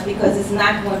 emphasize because it's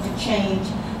not going to change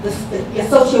the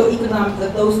socioeconomics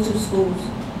of those two schools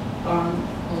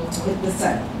with the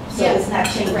same. So it's not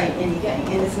changing anything,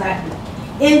 and it's not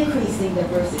increasing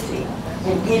diversity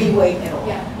in any way at all.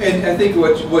 Yeah. And I think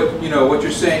what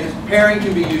you're saying is pairing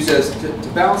can be used as to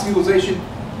balance utilization,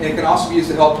 and it can also be used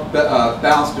to help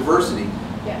balance diversity.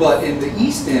 Yes. But in the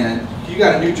East End, you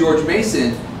got a new George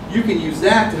Mason, you can use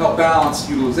that to help balance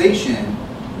utilization,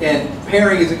 and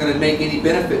pairing isn't going to make any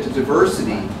benefit to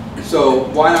diversity. So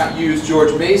why not use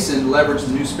George Mason, leverage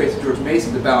the new space of George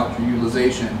Mason to balance your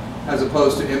utilization, as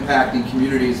opposed to impacting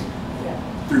communities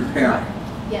through pairing?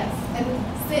 Yes, and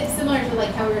similar to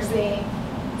like how we were saying,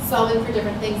 solving for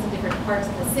different things in different parts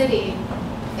of the city,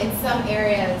 in some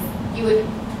areas you would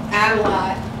add a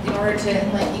lot in order to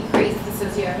like increase the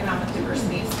socioeconomic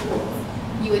diversity of schools.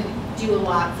 You would do a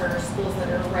lot for schools that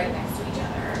are right next to each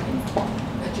other in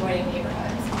adjoining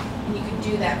neighborhoods, and you could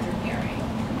do that through pairing.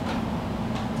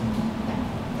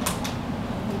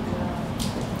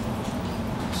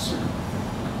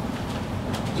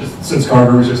 Just since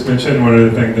Carver was just mentioned, one other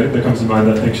thing that comes to mind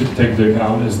that I think should take into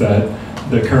account is that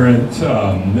the current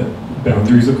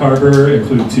boundaries of Carver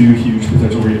include two huge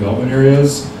potential redevelopment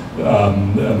areas.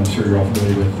 I'm sure you're all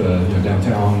familiar with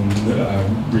downtown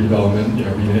redevelopment,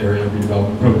 arena area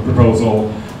redevelopment proposal,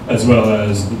 as well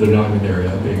as the Diamond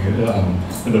area being,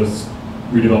 and those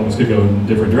redevelopments could go in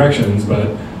different directions,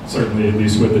 but certainly at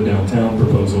least with the downtown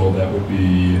proposal, that would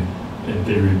be in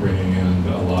theory bringing in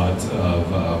a lot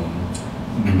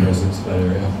of new residents to that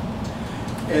area.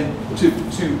 And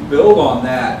to build on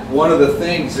that, one of the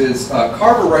things is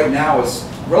Carver right now is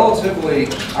relatively,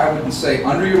 I wouldn't say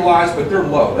underutilized, but they're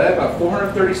low. They have about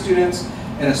 430 students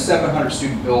and a 700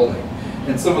 student building.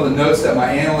 And some of the notes that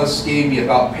my analysts gave me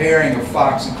about pairing of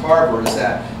Fox and Carver is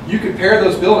that you could pair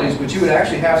those buildings, but you would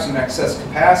actually have some excess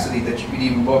capacity that you could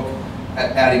even look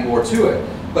at adding more to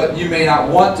it. But you may not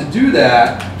want to do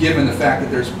that given the fact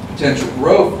that there's potential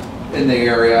growth in the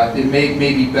area. It may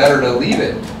be better to leave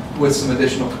it with some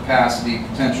additional capacity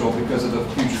potential because of the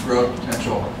future growth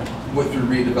potential with through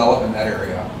redevelopment in that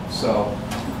area. So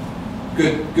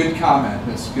good comment.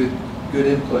 That's good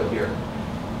input here.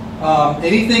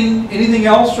 Anything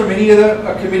else from any of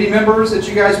the committee members that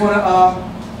you guys want to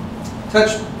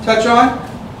touch on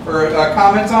or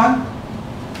comment on?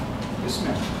 Yes,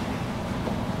 ma'am.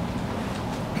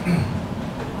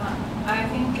 I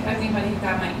think everybody who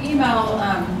got my email,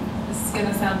 this is going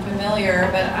to sound familiar,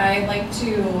 but I like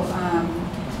to,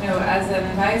 as an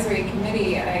advisory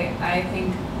committee, I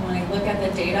think when I look at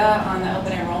the data on the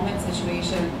open enrollment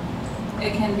situation,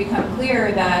 it can become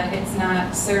clear that it's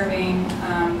not serving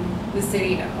the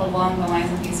city along the lines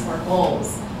of these 4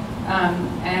 goals.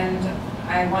 And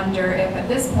I wonder if at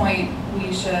this point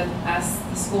we should ask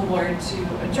the school board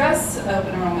to address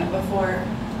open enrollment before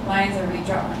lines are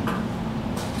redrawn.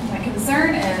 My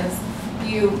concern is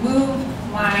you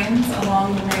move lines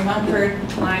along the Mary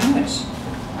Mumford line, which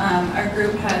our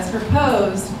group has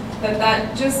proposed,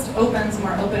 that just opens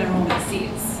more open enrollment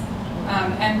seats.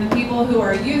 And the people who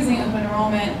are using open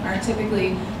enrollment are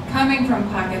typically coming from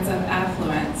pockets of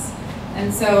affluence.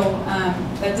 And so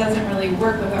that doesn't really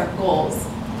work with our goals.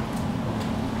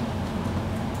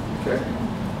 Okay.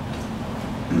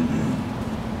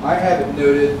 I have it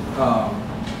noted.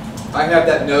 I have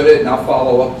that noted, and I'll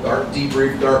follow up our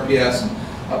debrief with RPS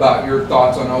about your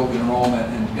thoughts on open enrollment,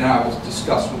 and I will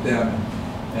discuss with them,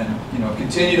 and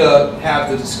continue to have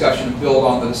the discussion and build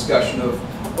on the discussion of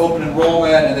open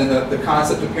enrollment, and then the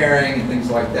concept of pairing and things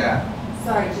like that.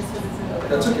 Sorry, just because it's an open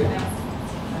That's okay.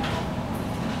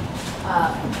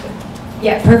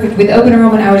 Yeah, perfect. With open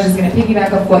enrollment, I was just going to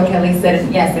piggyback off what Kelly said.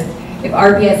 And yes, if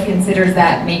RPS considers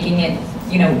that, making it,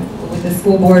 with the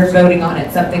school board voting on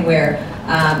it, something where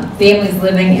families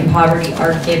living in poverty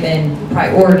are given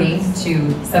priority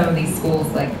to some of these schools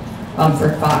like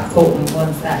Mumford, Fox, Holton,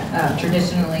 ones that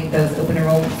traditionally those open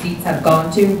enrollment seats have gone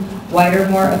to wider,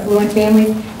 more affluent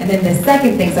families. And then the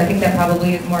second thing, so I think that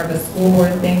probably is more of a school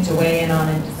board thing to weigh in on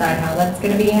and decide how that's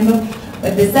going to be handled.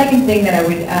 But the second thing that I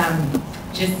would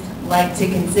just like to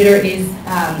consider is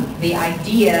the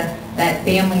idea that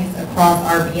families across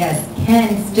RPS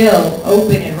can still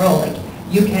open enroll. Like,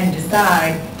 you can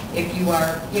decide if you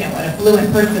are, an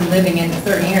affluent person living in a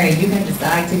certain area, you can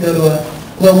decide to go to a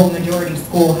global majority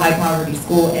school, high poverty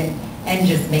school, and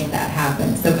just make that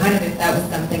happen. So kind of if that was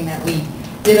something that we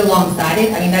did alongside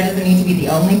it, I mean, that doesn't need to be the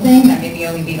only thing. That maybe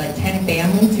only be like 10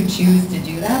 families who choose to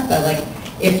do that. But like,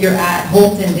 if you're at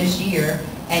Holton this year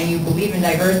and you believe in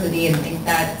diversity and think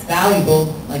that's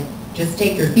valuable, like, just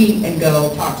take your feet and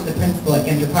go talk to the principal at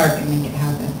Ginger Park and make it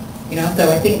happen.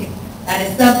 So I think that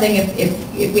is something,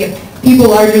 if we have people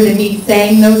larger than me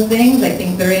saying those things, I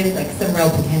think there is like some real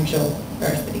potential for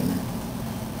our city in that.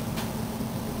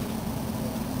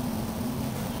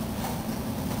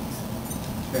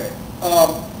 Okay.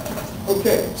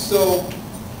 Okay. So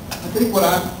I think what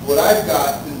I've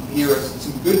got here is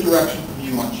some good direction from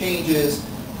you on changes,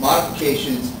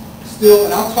 modifications. Still,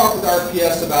 and I'll talk with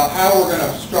RPS about how we're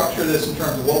going to structure this in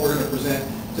terms of what we're going to present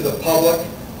to the public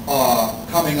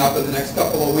coming up in the next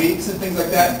couple of weeks and things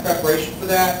like that in preparation for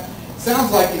that. It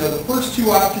sounds like, the first 2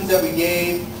 options that we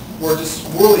gave were just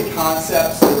really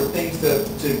concepts. They were things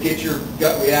to get your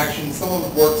gut reaction. Some of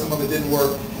it worked, some of it didn't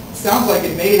work. It sounds like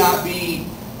it may not be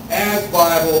as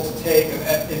viable to take,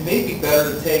 it may be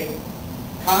better to take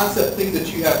concept things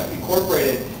that you have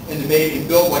incorporated and to maybe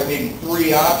build like maybe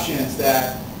 3 options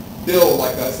that build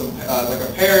like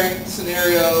a pairing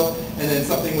scenario, and then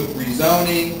something with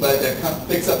rezoning, but that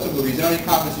picks up some of the rezoning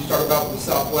comments you talked about with the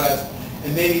Southwest,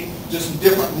 and maybe just some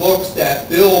different looks that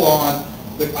build on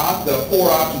the 4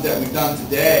 options that we've done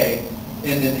today,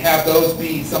 and then have those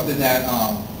be something that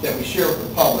that we share with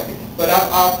the public. But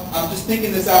I'm just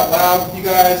thinking this out loud with you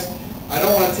guys. I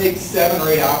don't want to take 7 or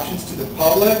 8 options to the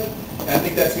public And I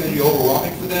think that's going to be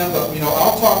overwhelming for them, but,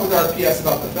 I'll talk with our PS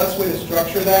about the best way to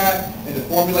structure that and to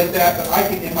formulate that, but I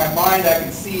can, in my mind, I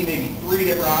can see maybe 3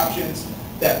 different options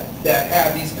that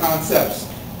have these concepts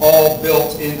all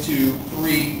built into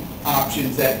 3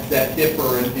 options that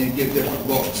differ and give different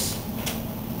looks.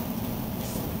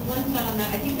 One thought on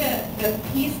that, I think that the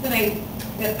piece that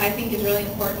I think is really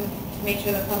important to make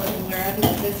sure the public is aware of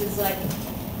is this is like,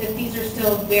 that these are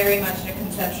still very much in a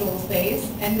conceptual space,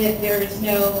 and that there is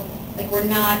no, we're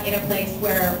not in a place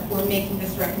where we're making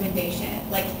this recommendation.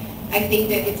 I think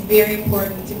that it's very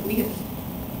important to, because,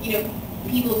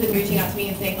 people have been reaching out to me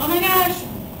and saying, oh my gosh,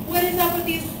 what is up with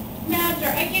these maps, or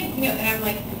I can't, and I'm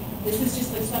like, this is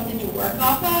just something to work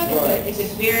off of. Right. It's a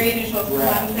very initial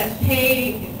concept,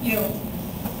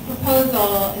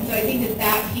 proposal, and so I think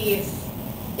that piece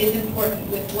is important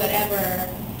with whatever,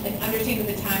 understanding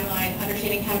the timeline,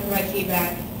 understanding how to provide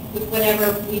feedback with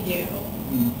whatever we do.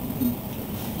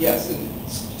 Yes, and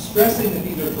stressing that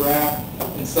these are draft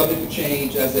and subject to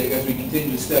change as we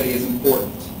continue to study is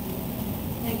important.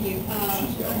 Thank you.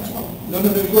 No, go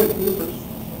ahead. You go first.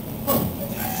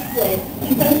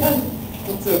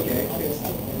 It's okay.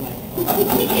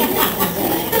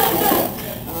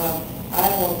 I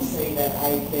want to say that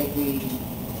I think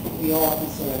we are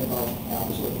concerned about our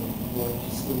children going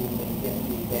to school and getting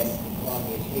the best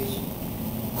quality education.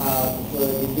 For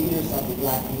the leaders of the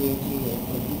Black community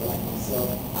and people like myself,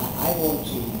 I want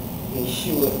to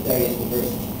ensure there is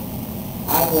diversity.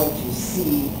 I want to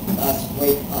see us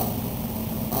break up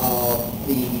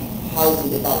the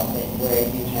housing development where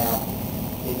you have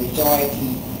the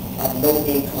majority of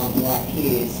low-income Black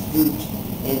kids grouped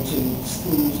into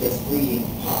schools that's breeding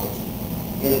poverty.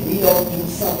 And if we don't do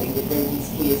something to bring these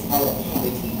kids out of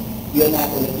poverty, you're not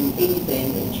going to do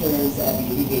anything in terms of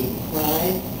alleviating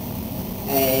crime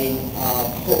and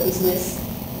hopelessness,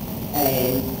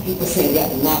 and people saying you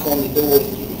have to knock on the doors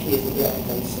to get the kids to get up and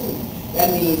come to school. That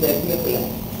means that we're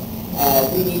failing.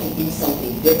 We need to do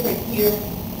something different here.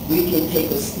 We can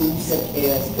take a school such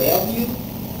as Bellevue,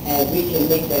 and we can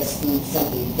make that school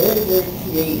something very, very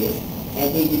creative.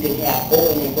 And then you can have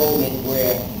open enrollment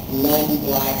where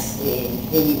non-Blacks and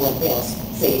anyone else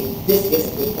say, this is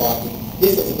a good project,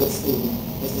 this is a good school,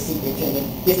 Mr. Superintendent,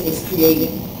 this is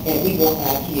creative, and we want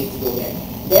our kids to go there.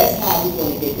 That's how we're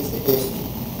going to get this diversity.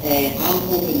 And I'm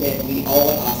hoping that we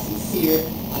all are sincere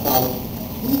about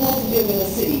who wants to live in a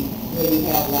city where you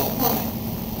have a lot of crime.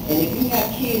 And if you have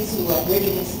kids who are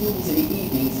breaking in schools in the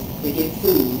evenings to get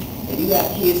food, and you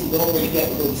have kids who don't really get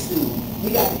to go to school,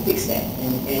 we got to fix that.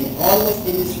 And all of us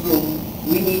in this room,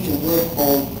 we need to work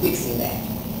on fixing that.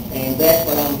 And that's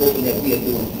what I'm hoping that we are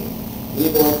doing here.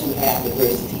 We're going to have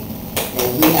diversity.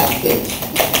 And we have faith.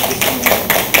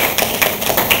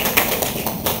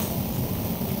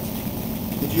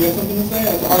 Did you have something to say?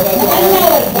 It's hard to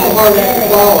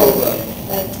follow.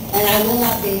 And I will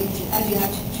not be, I do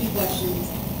have 2 questions.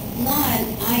 One,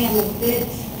 I am a bit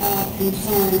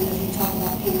concerned as we talk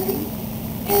about parenting,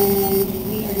 and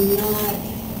we are not,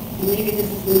 maybe this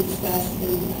has been discussed,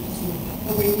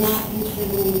 but we're not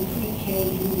considering pre-K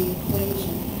in the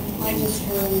equation. I just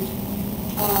heard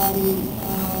a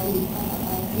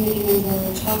committee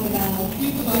member talk about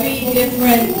 3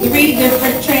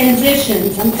 different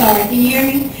transitions. I'm sorry, can you hear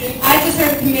me? I just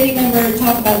heard a committee member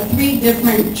talk about 3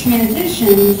 different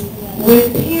transitions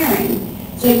with pairing.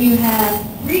 So you have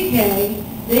pre-K,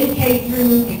 then K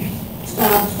through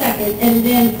second, and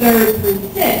then 3rd through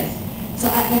 5th. So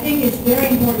I think it's very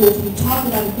important as we talk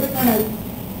about it, we're going to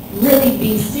really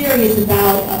be serious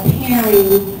about a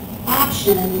pairing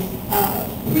option.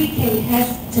 Pre-K has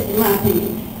to, in my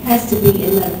opinion, has to be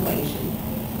in that equation.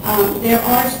 There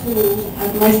are schools,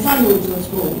 my son went to a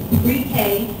school,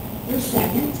 pre-K through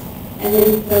 2nd, and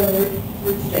then 3rd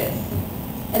through 5th.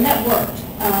 And that worked.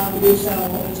 And so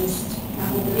I just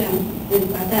think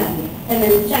about that. And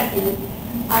then second,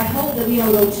 I hope that we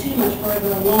don't go too much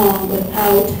further along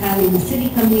without having the city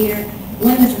come here,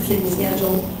 when is the city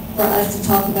schedule, for us to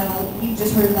talk about. You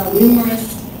just heard about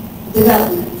numerous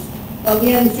developments, but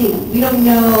we haven't seen them. We don't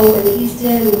know in the East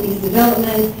End with these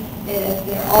developments if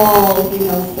they're all,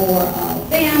 for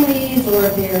families, or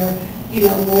if they're,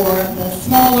 more of the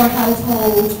smaller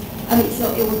households.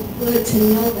 So it was good to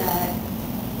know that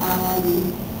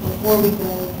before we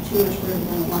go too much further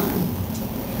down the line.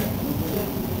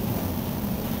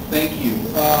 Thank you.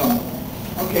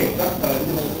 Okay.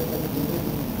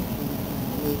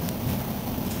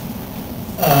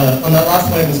 On that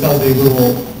last point, Ms. Cosby, we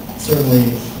will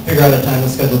certainly figure out a time to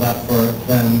schedule that for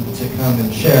them to come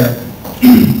and share.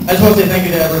 I just want to say thank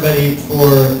you to everybody for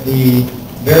the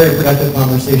very productive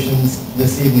conversations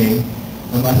this evening.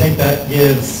 I think that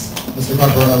gives Mr.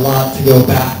 Harper a lot to go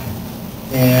back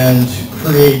and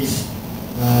create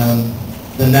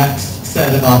the next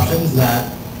set of options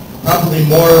that probably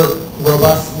more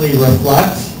robustly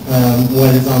reflect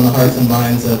what is on the hearts and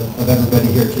minds of everybody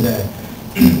here today.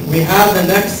 We have the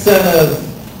next set of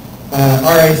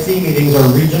RIC meetings, or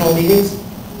regional meetings.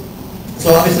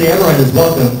 So obviously everyone is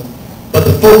welcome, but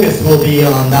the focus will be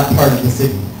on that part of the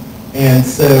city. And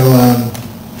so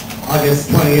August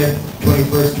 20th,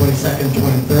 21st, 22nd,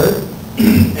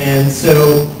 23rd. And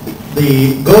so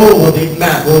the goal will be,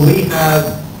 Matt, will we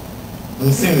have, I'm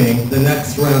assuming, the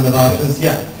next round of options?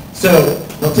 Yeah. So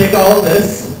we'll take all of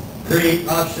this, create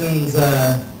options,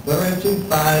 what are we up to?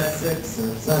 5, 6,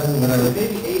 or 7, whatever.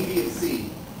 Maybe A, B, and C.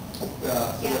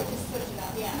 Yeah, just switch it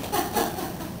up, yeah.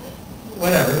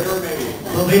 Whatever.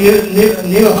 There'll be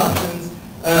new options.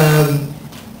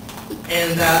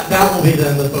 And that will be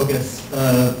then the focus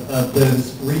of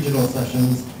those regional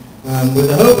sessions, with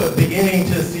the hope of beginning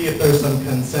to see if there's some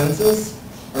consensus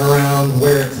around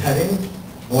where it's heading.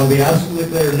 I want to be absolutely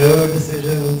clear, no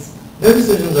decisions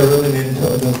are really made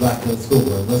until it goes back to the school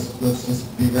board. Let's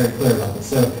just be very clear about this.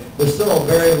 So there's still a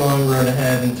very long road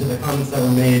ahead, and to the comments that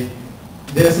were made,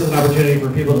 this is an opportunity for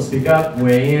people to speak up,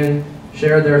 weigh in,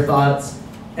 share their thoughts,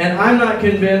 and I'm not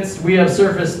convinced we have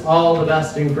surfaced all the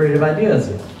best and creative ideas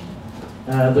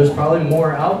yet. There's probably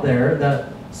more out there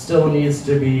that still needs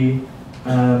to be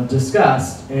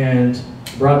discussed and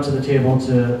brought to the table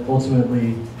to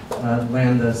ultimately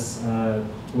land this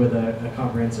with a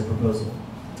comprehensive proposal.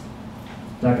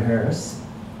 Dr. Harris?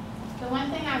 The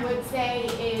one thing I would say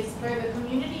is for the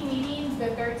community meetings,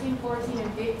 the 13, 14,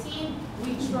 and 15,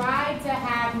 we tried to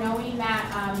have, knowing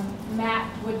that Matt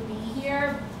would be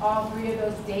here all 3 of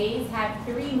those days, have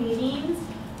 3 meetings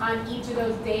on each of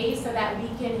those days so that we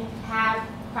can have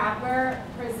proper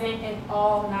present in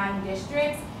all 9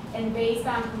 districts, and based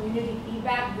on community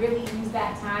feedback, really use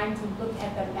that time to look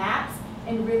at the maps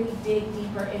and really dig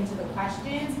deeper into the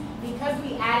questions. Because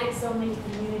we added so many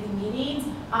community meetings,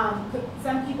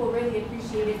 some people really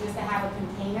appreciated just to have a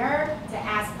container to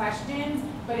ask questions,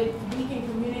 but if we can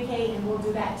communicate, and we'll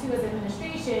do that too as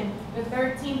administration, the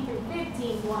 13th through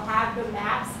 15th will have the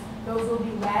maps. Those will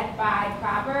be led by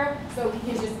Proper, so we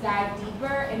can just dive deeper.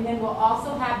 And then we'll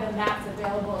also have the maps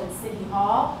available in City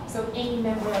Hall, so any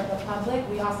member of the public,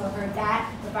 we also heard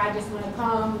that, if I just want to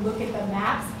come look at the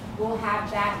maps, we'll have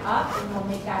that up, and we'll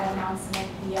make that announcement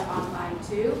via online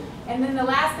too. And then the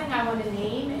last thing I want to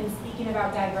name, and speaking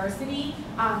about diversity,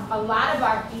 a lot of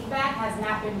our feedback has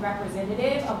not been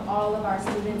representative of all of our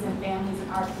students and families in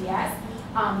RPS.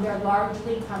 They're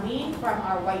largely coming from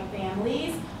our white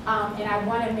families, and I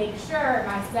want to make sure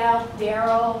myself,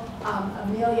 Daryl,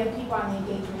 Amelia, people on the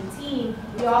engagement team,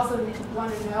 we also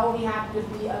want to know we have to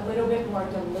be a little bit more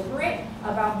deliberate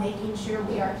about making sure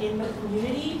we are in the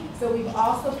community. So we've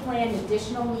also planned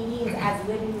additional meetings as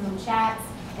living room chats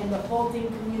in the Fulton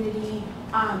community,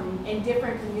 in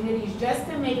different communities, just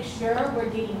to make sure we're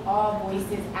getting all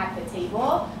voices at the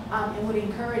table, and would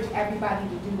encourage everybody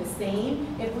to do the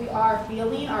same. If we are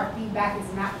feeling our feedback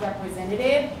is not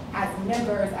representative, as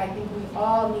members, I think we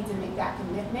all need to make that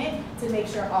commitment to make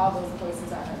sure all those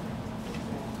voices are heard.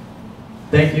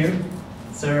 Thank you.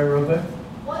 Sarah, real quick.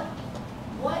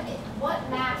 What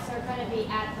maps are going to be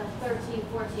at the 13,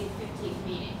 14, 15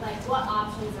 meeting? Like, what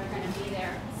options are going to be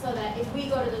there so that if we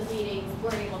go to those meetings,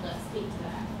 we're able to speak to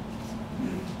that?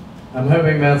 I'm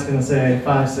hoping Matt's going to say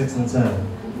 5, 6, and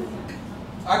 7.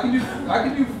 I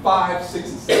can do 5, 6,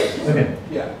 and 7. Okay.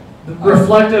 Yeah.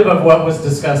 Reflective of what was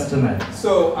discussed tonight.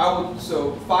 So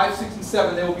 5, 6, and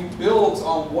 7, they will be builds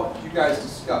on what you guys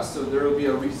discussed. So there will be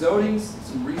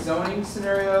some rezoning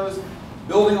scenarios,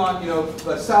 building on,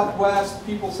 the Southwest.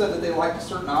 People said that they liked a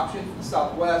certain option for the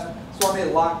Southwest, so I may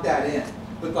lock that in.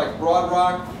 But like Broad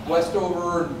Rock,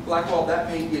 Westover, and Blackwell, that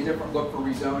may be a different look for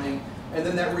rezoning. And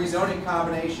then that rezoning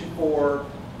combination for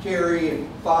Cary and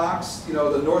Fox, the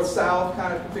north-south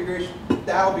kind of configuration,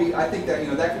 that'll be, I think that,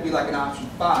 that could be like an option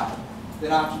 5.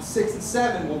 Then option 6 and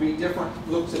 7 will be different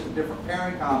looks at the different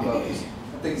pairing combos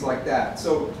and things like that.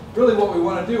 So really what we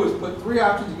want to do is put 3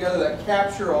 options together that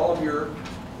capture all of your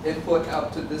input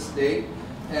up to this date,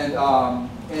 and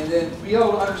then be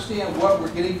able to understand what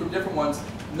we're getting from different ones,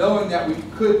 knowing that we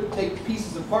could take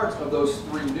pieces and parts of those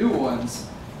 3 new ones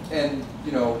and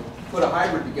put a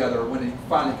hybrid together when you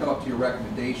finally come up to your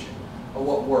recommendation of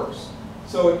what works.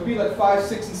 So it could be like 5,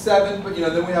 6, and 7, but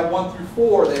then we have 1 through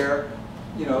 4 there,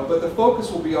 but the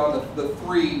focus will be on the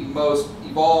 3 most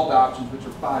evolved options, which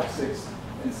are 5, 6,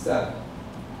 and 7.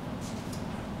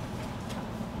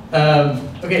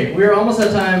 Okay, we're almost out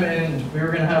of time, and we were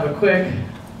going to have a quick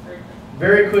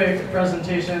very quick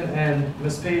presentation, and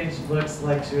Ms. Page looks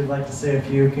like she would like to say a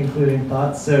few concluding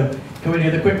thoughts. So can we do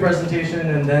the quick presentation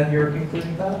and then your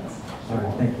concluding thoughts? All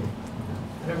right, thank you.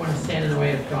 I don't want to stand in the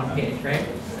way of John Page, right?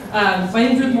 My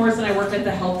name is Ruth Morrison. I work at the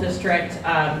Health District.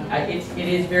 It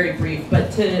is very brief,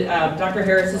 but to Dr.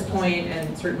 Harris's point,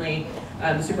 and certainly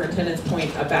the superintendent's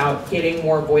point about getting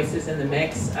more voices in the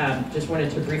mix, just wanted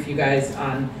to brief you guys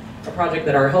on a project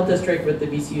that our health district with the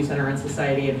VCU Center on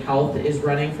Society and Health is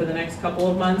running for the next couple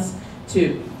of months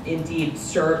to indeed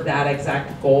serve that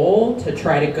exact goal, to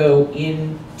try to go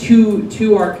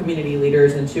to our community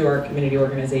leaders and to our community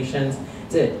organizations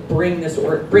to bring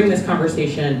this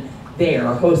conversation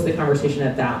there, host the conversation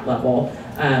at that level,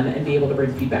 and be able to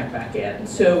bring feedback back in.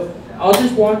 So I'll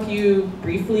just walk you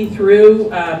briefly through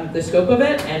the scope of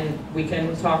it, and we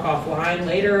can talk offline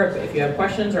later if you have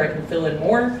questions, or I can fill in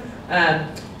more.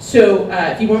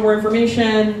 If you want more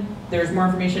information, there's more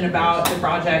information about the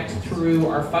project through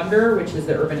our funder, which is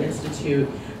the Urban Institute.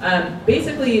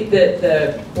 Basically,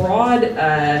 the broad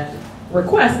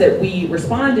request that we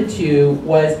responded to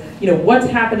was, what's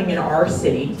happening in our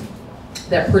city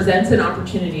that presents an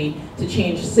opportunity to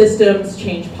change systems,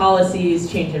 change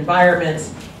policies, change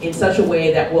environments in such a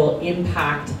way that will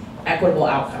impact equitable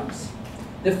outcomes.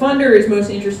 The funder is most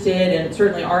interested, and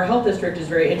certainly our health district is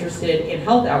very interested in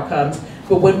health outcomes,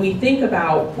 but when we think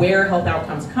about where health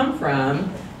outcomes come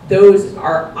from, those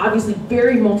are obviously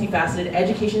very multifaceted.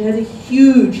 Education has a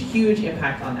huge, huge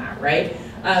impact on that, right?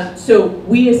 So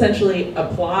we essentially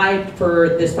applied for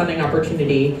this funding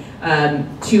opportunity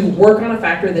to work on a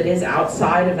factor that is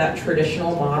outside of that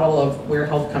traditional model of where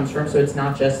health comes from. So it's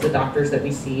not just the doctors that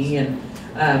we see and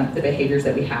the behaviors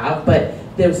that we have, but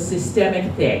those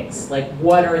systemic things, like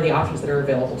what are the options that are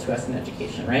available to us in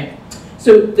education, right?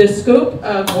 So the scope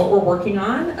of what we're working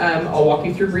on, I'll walk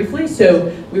you through briefly.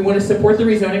 So we want to support the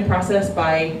rezoning process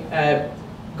by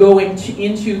going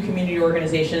into community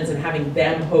organizations and having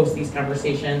them host these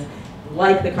conversations,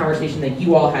 like the conversation that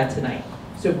you all had tonight.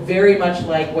 So very much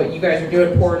like what you guys are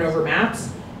doing, pouring over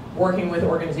maps, working with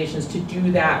organizations to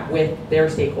do that with their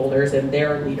stakeholders and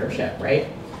their leadership, right?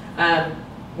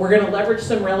 We're going to leverage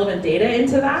some relevant data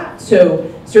into that.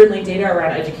 So certainly data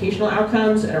around educational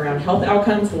outcomes and around health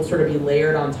outcomes will sort of be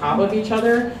layered on top of each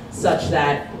other, such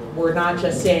that we're not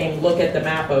just saying, look at the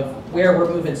map of where we're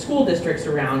moving school districts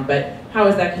around, but how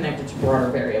is that connected to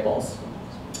broader variables?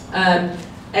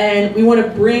 And we want to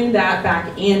bring that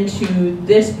back into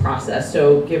this process,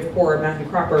 so give poor Matthew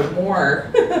Cropper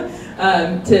more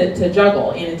to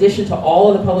juggle. In addition to all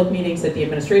of the public meetings that the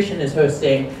administration is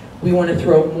hosting, we want to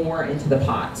throw more into the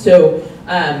pot. So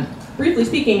briefly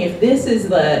speaking, if this is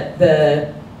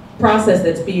the process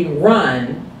that's being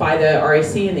run by the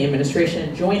RAC and the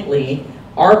administration jointly,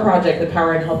 our project, the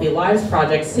Powering Healthy Lives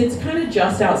project, sits kind of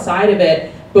just outside of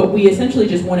it, but we essentially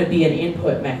just want to be an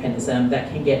input mechanism that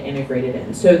can get integrated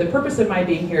in. So the purpose of my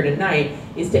being here tonight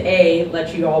is to A,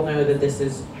 let you all know that this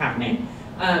is happening,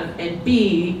 and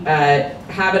B,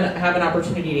 have an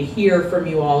opportunity to hear from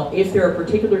you all if there are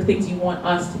particular things you want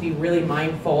us to be really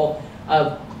mindful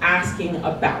of asking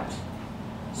about,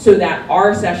 so that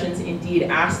our sessions indeed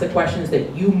ask the questions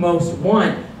that you most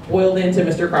want boiled into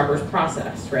Mr. Cropper's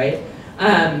process, right?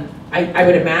 I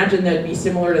would imagine that would be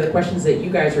similar to the questions that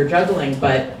you guys are juggling,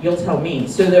 but you'll tell me.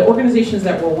 So the organizations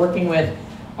that we're working with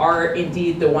are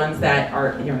indeed the ones that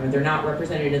are, they're not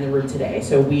represented in the room today.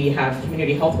 So we have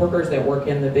community health workers that work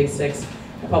in the Big 6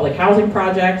 public housing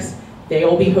projects. They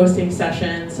will be hosting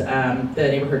sessions, the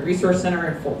Neighborhood Resource Center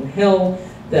in Fulton Hill,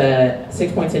 the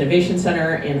 6 Points Innovation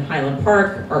Center in Highland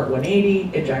Park, Art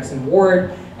 180 in Jackson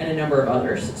Ward, and a number of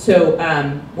others. So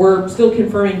we're still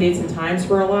confirming dates and times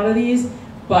for a lot of these,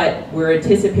 but we're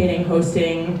anticipating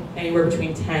hosting anywhere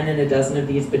between 10 and a dozen of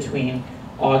these between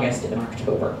August and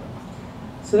October.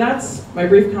 So that's my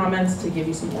brief comments to give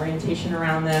you some orientation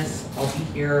around this. I'll be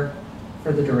here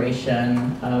for the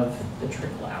duration of the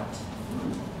trickle out.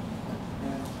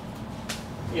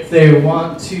 If they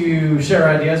want to share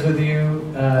ideas with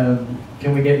you,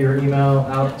 can we get your email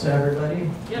out to everybody?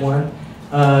 Yes. 1.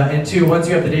 And 2, once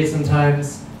you have the dates and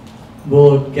times,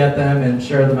 we'll get them and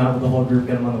share them out with the whole group,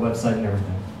 get them on the website and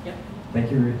everything. Yep.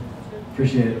 Thank you, Ruth.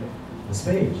 Appreciate it. Ms.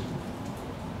 Page.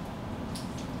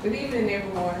 Good evening,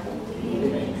 everyone.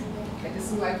 I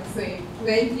just would like to say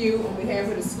thank you on behalf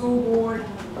of the school board.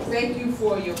 Thank you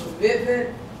for your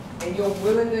commitment and your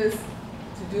willingness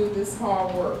to do this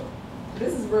hard work.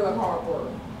 This is really hard work.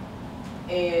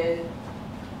 And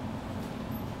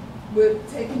we're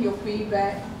taking your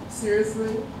feedback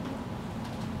seriously.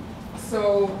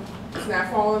 So it's not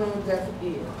falling on deaf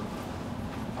ear.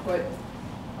 But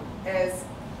as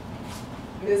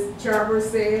Ms. Charbers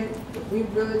said, if we're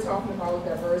really talking about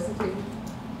diversity,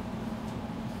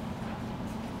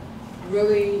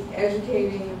 really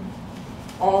educating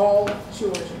all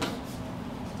children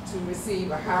to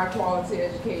receive a high quality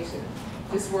education,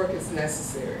 this work is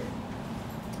necessary.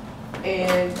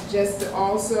 And just to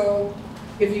also,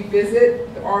 if you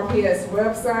visit the RPS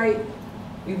website,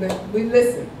 we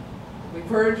listen. We've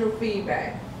heard your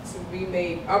feedback. So we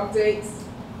made updates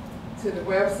to the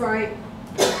website.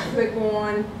 Click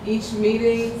on each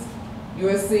meeting, you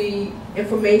will see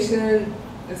information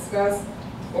discussed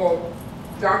or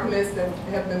documents that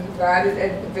have been provided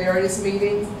at the various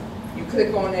meetings. You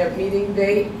click on that meeting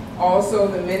date, also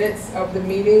the minutes of the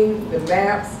meeting, the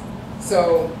maps.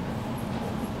 So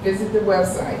visit the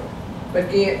website. But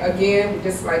again, we'd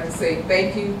just like to say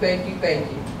thank you, thank you,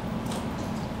 thank you.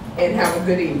 And have a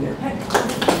good evening.